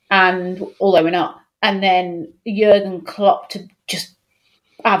 and although we're not. And then Jurgen Klopp to just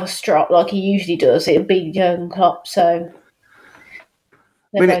have a strop like he usually does. It would be Jurgen Klopp. So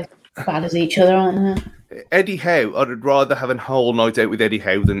they're both bad as each other, aren't they? Eddie Howe, I'd rather have a whole night out with Eddie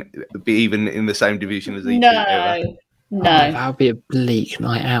Howe than be even in the same division as each other. No. That would be a bleak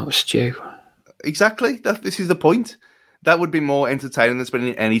night out, Stu. Exactly. This is the point. That would be more entertaining than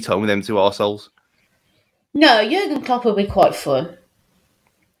spending any time with them two arseholes. No, Jurgen Klopp would be quite fun.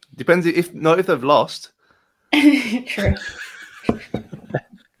 Depends if they've lost. True.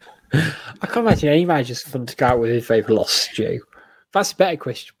 I can't imagine any manager's fun to go out with if they've lost, Stu. That's a better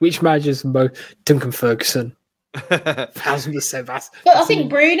question. Which manager's the most? Duncan Ferguson. 1,000%. But I think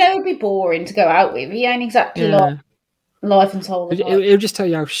Bruno would be boring to go out with. He ain't exactly like life and soul. He'll just tell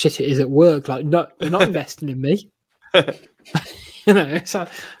you how shit it is at work. Like, no, they're not investing in me. So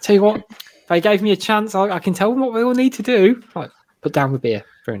tell you what, if they gave me a chance, I can tell them what they all need to do. Like, put down the beer.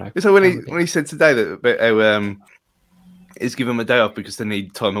 Bruno. So when he said today that he's given him a day off because they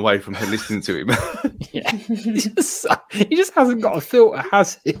need time away from listening to him. Yeah, he just hasn't got a filter,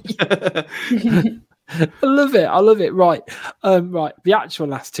 has he? I love it. Right, right. The actual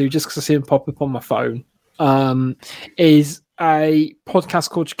last two, just because I see them pop up on my phone, is a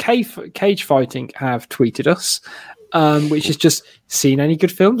podcast called Cage Fighting have tweeted us, which is just seen any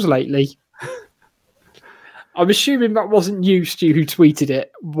good films lately. I'm assuming that wasn't you, Stu, who tweeted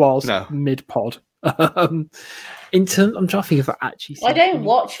it whilst No. mid-pod. I'm trying to think if I actually. I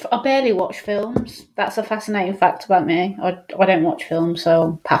barely watch films. That's a fascinating fact about me. I don't watch films, so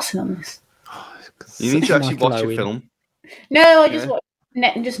I'm passing on this. You need to actually watch a film. No, I just watch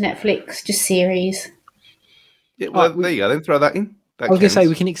just Netflix, just series. Yeah, well, there you go. Then throw that in. I was going to say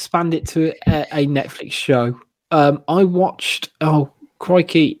we can expand it to a Netflix show. I watched. Oh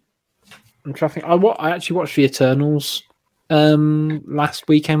crikey! I'm trying to think. I actually watched The Eternals last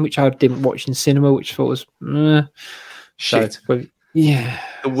weekend, which I didn't watch in cinema, which I thought was shit. So, yeah,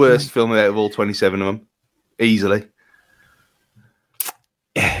 the worst film out of all 27 of them, easily.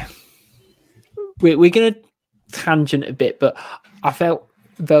 Yeah, we're going to tangent a bit, but I felt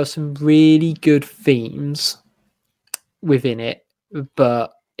there were some really good themes within it,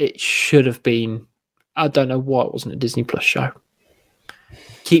 but it should have been. I don't know why it wasn't a Disney Plus show.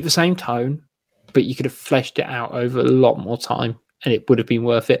 Keep the same tone, but you could have fleshed it out over a lot more time, and it would have been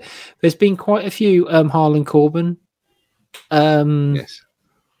worth it. There's been quite a few Harlan Coben TV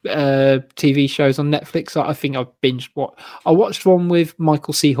shows on Netflix. I think I've binged I watched one with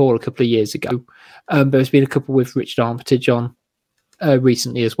Michael C. Hall a couple of years ago. There's been a couple with Richard Armitage on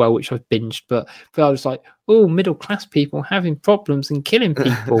recently as well, which I've binged. But I was like, oh, middle class people having problems and killing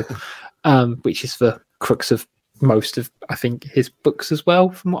people, which is the crux of most of, I think, his books as well,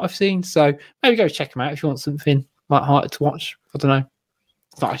 from what I've seen. So maybe go check them out if you want something light-hearted to watch. I don't know.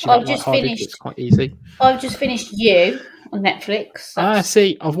 It's not actually light-hearted, it's quite easy. I've just finished You on Netflix.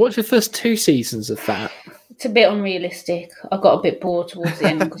 See, I've watched the first 2 seasons of that. It's a bit unrealistic. I got a bit bored towards the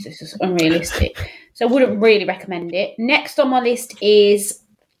end because it's just unrealistic. So I wouldn't really recommend it. Next on my list is,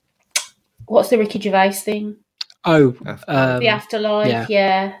 what's the Ricky Gervais thing? Oh, The Afterlife.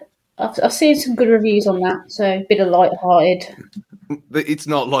 Yeah. I've seen some good reviews on that, so a bit of light-hearted. It's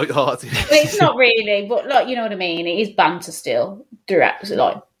not light-hearted. It's not really, but like, you know what I mean. It is banter still through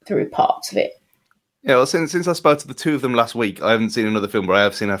parts of it. Yeah, well, since I spoke to the 2 of them last week, I haven't seen another film, but I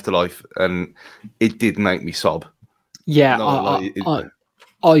have seen Afterlife, and it did make me sob. Yeah,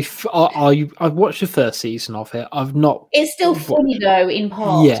 I watched the first season of it. I've not. It's still funny though, in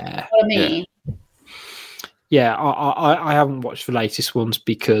parts. Yeah, you know what I mean. Yeah, I haven't watched the latest ones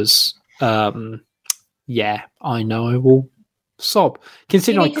because, I know I will sob.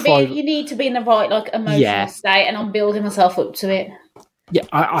 Considering you need to be in the right emotional state, and I'm building myself up to it. Yeah,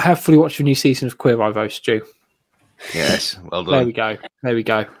 I have fully watched the new season of Queer Eye Voice, Stu. Yes, well done. There we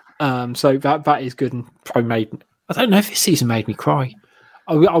go. So that is good, and probably made. I don't know if this season made me cry.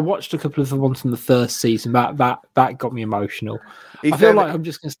 I watched a couple of the ones from the first season. That got me emotional. I feel like I'm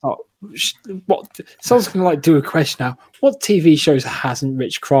just going to start. Someone's going to do a question now. What TV shows hasn't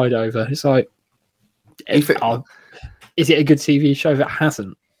Rich cried over? It's like, is it a good TV show that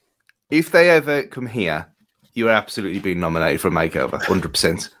hasn't? If they ever come here, you are absolutely being nominated for a makeover,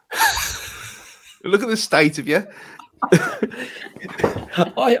 100%. Look at the state of you.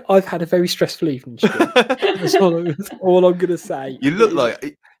 I've had a very stressful evening. That's all I'm going to say. You look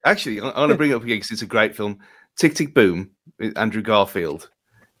like... Actually, I'm going to bring it up again because it's a great film. Tick, Tick, Boom, with Andrew Garfield.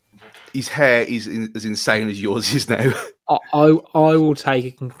 His hair is as insane as yours is now. I will take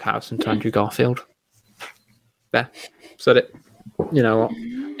a comparison to Andrew Garfield. There. Said it. You know what?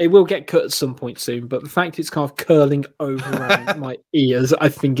 It will get cut at some point soon, but the fact it's kind of curling over around my ears, I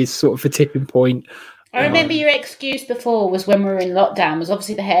think, is sort of a tipping point. I remember your excuse before was when we were in lockdown was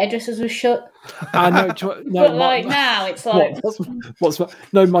obviously the hairdressers were shut. I know. But now it's like...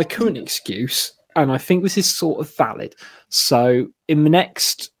 my current excuse, and I think this is sort of valid. So in the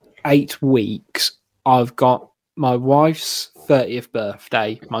next 8 weeks, I've got my wife's 30th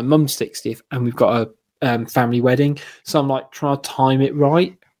birthday, my mum's 60th, and we've got a family wedding. So I'm trying to time it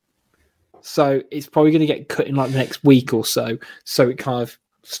right. So it's probably going to get cut in the next week or so. So it kind of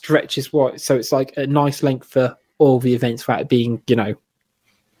stretches wide. So it's a nice length for all the events without it being,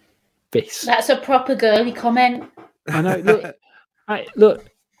 this. That's a proper girly comment. I know. Look,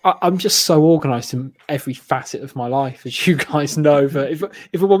 I'm just so organised in every facet of my life, as you guys know. That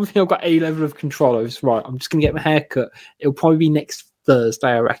if the one thing I've able a level of control over is right, I'm just going to get my hair cut. It'll probably be next Thursday,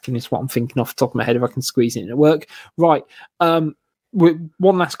 I reckon, is what I'm thinking off the top of my head, if I can squeeze it in at work. Right. One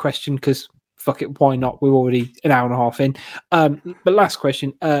last question, because fuck it, why not? We're already an hour and a half in. But last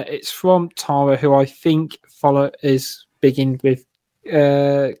question. It's from Tara, who I think is big in with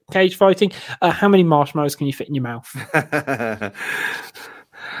cage fighting. How many marshmallows can you fit in your mouth?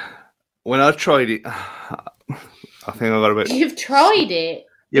 When I tried it, I think I got a bit. You've tried it?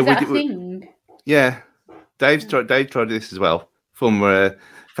 Yeah, is that a thing? Yeah, Dave tried this as well. Former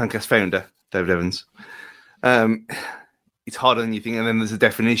Fancast founder, David Evans. It's harder than you think, and then there's a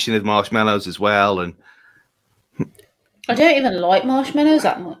definition of marshmallows as well, and I don't even like marshmallows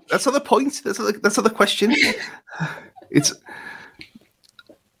that much. That's not the point. That's not the question. It's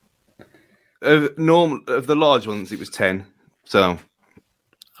normal of the large ones. It was 10. So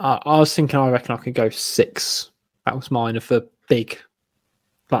I was thinking, I reckon I could go 6. That was mine of the big.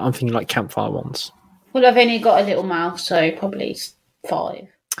 Like I'm thinking like campfire ones. Well, I've only got a little mouth, so probably 5.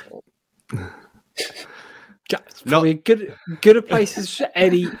 That's probably good a place as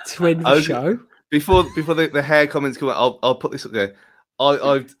any to end the show. Before the hair comments come out, I'll put this up there.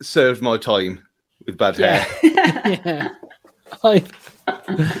 I've served my time with bad hair.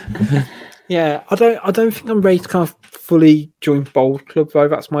 Yeah. I don't think I'm ready to kind of fully join Bold Club though.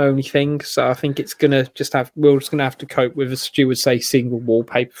 That's my only thing. So I think it's gonna we're just gonna have to cope with, as Stu would say, single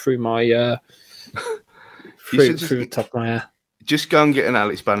wallpaper through my through the top of my hair. Just go and get an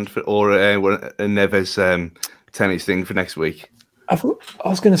Alex band or a Neves tennis thing for next week. I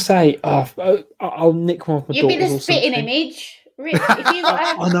was going to say, I'll nick one of my You'd be daughters the or spitting something. image. If you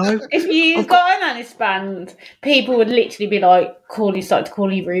got I know. If you got an Alice band, people would literally be like, start to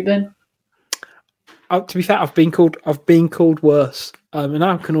call you Ruben. To be fair, I've been called worse, and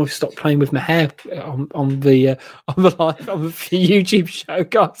now I can always stop playing with my hair on the YouTube show,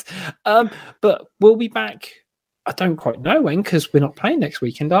 guys. But we'll be back. I don't quite know when, because we're not playing next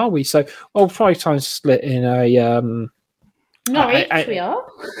weekend, are we? So I'll probably try and split in a. Norwich, we are.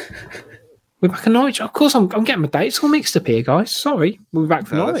 We're back in Norwich. Of course, I'm getting my dates all mixed up here, guys. Sorry, we'll be back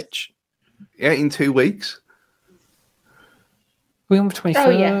from Norwich. Yeah, in 2 weeks. We're on the 23rd. Oh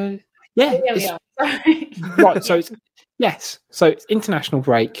yeah. Yeah, we are. Right. So it's international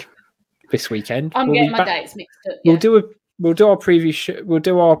break this weekend. I'm getting my dates mixed up. Yeah. We'll do our preview. We'll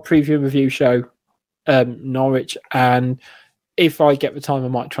do our preview and review show, Norwich, and if I get the time, we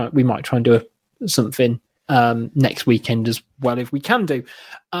might try and do something next weekend as well, if we can do.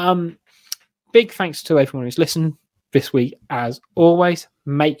 Big thanks to everyone who's listened this week. As always,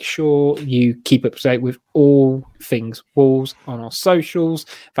 make sure you keep up to date with all things Wolves on our socials.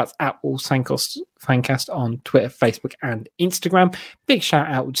 That's at Wolves Fancast on Twitter, Facebook, and Instagram. Big shout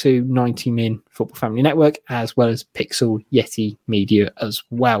out to 90 Min Football Family Network, as well as Pixel Yeti Media as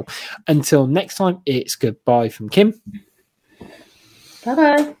well. Until next time, it's goodbye from Kim.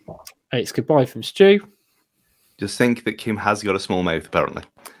 Bye-bye. It's goodbye from Stu. Just think that Kim has got a small mouth, apparently.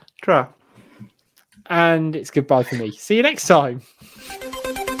 Try. And it's goodbye for me. See you next time.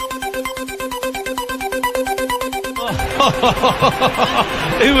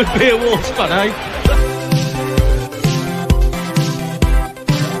 Who would be a Wolves fan, eh?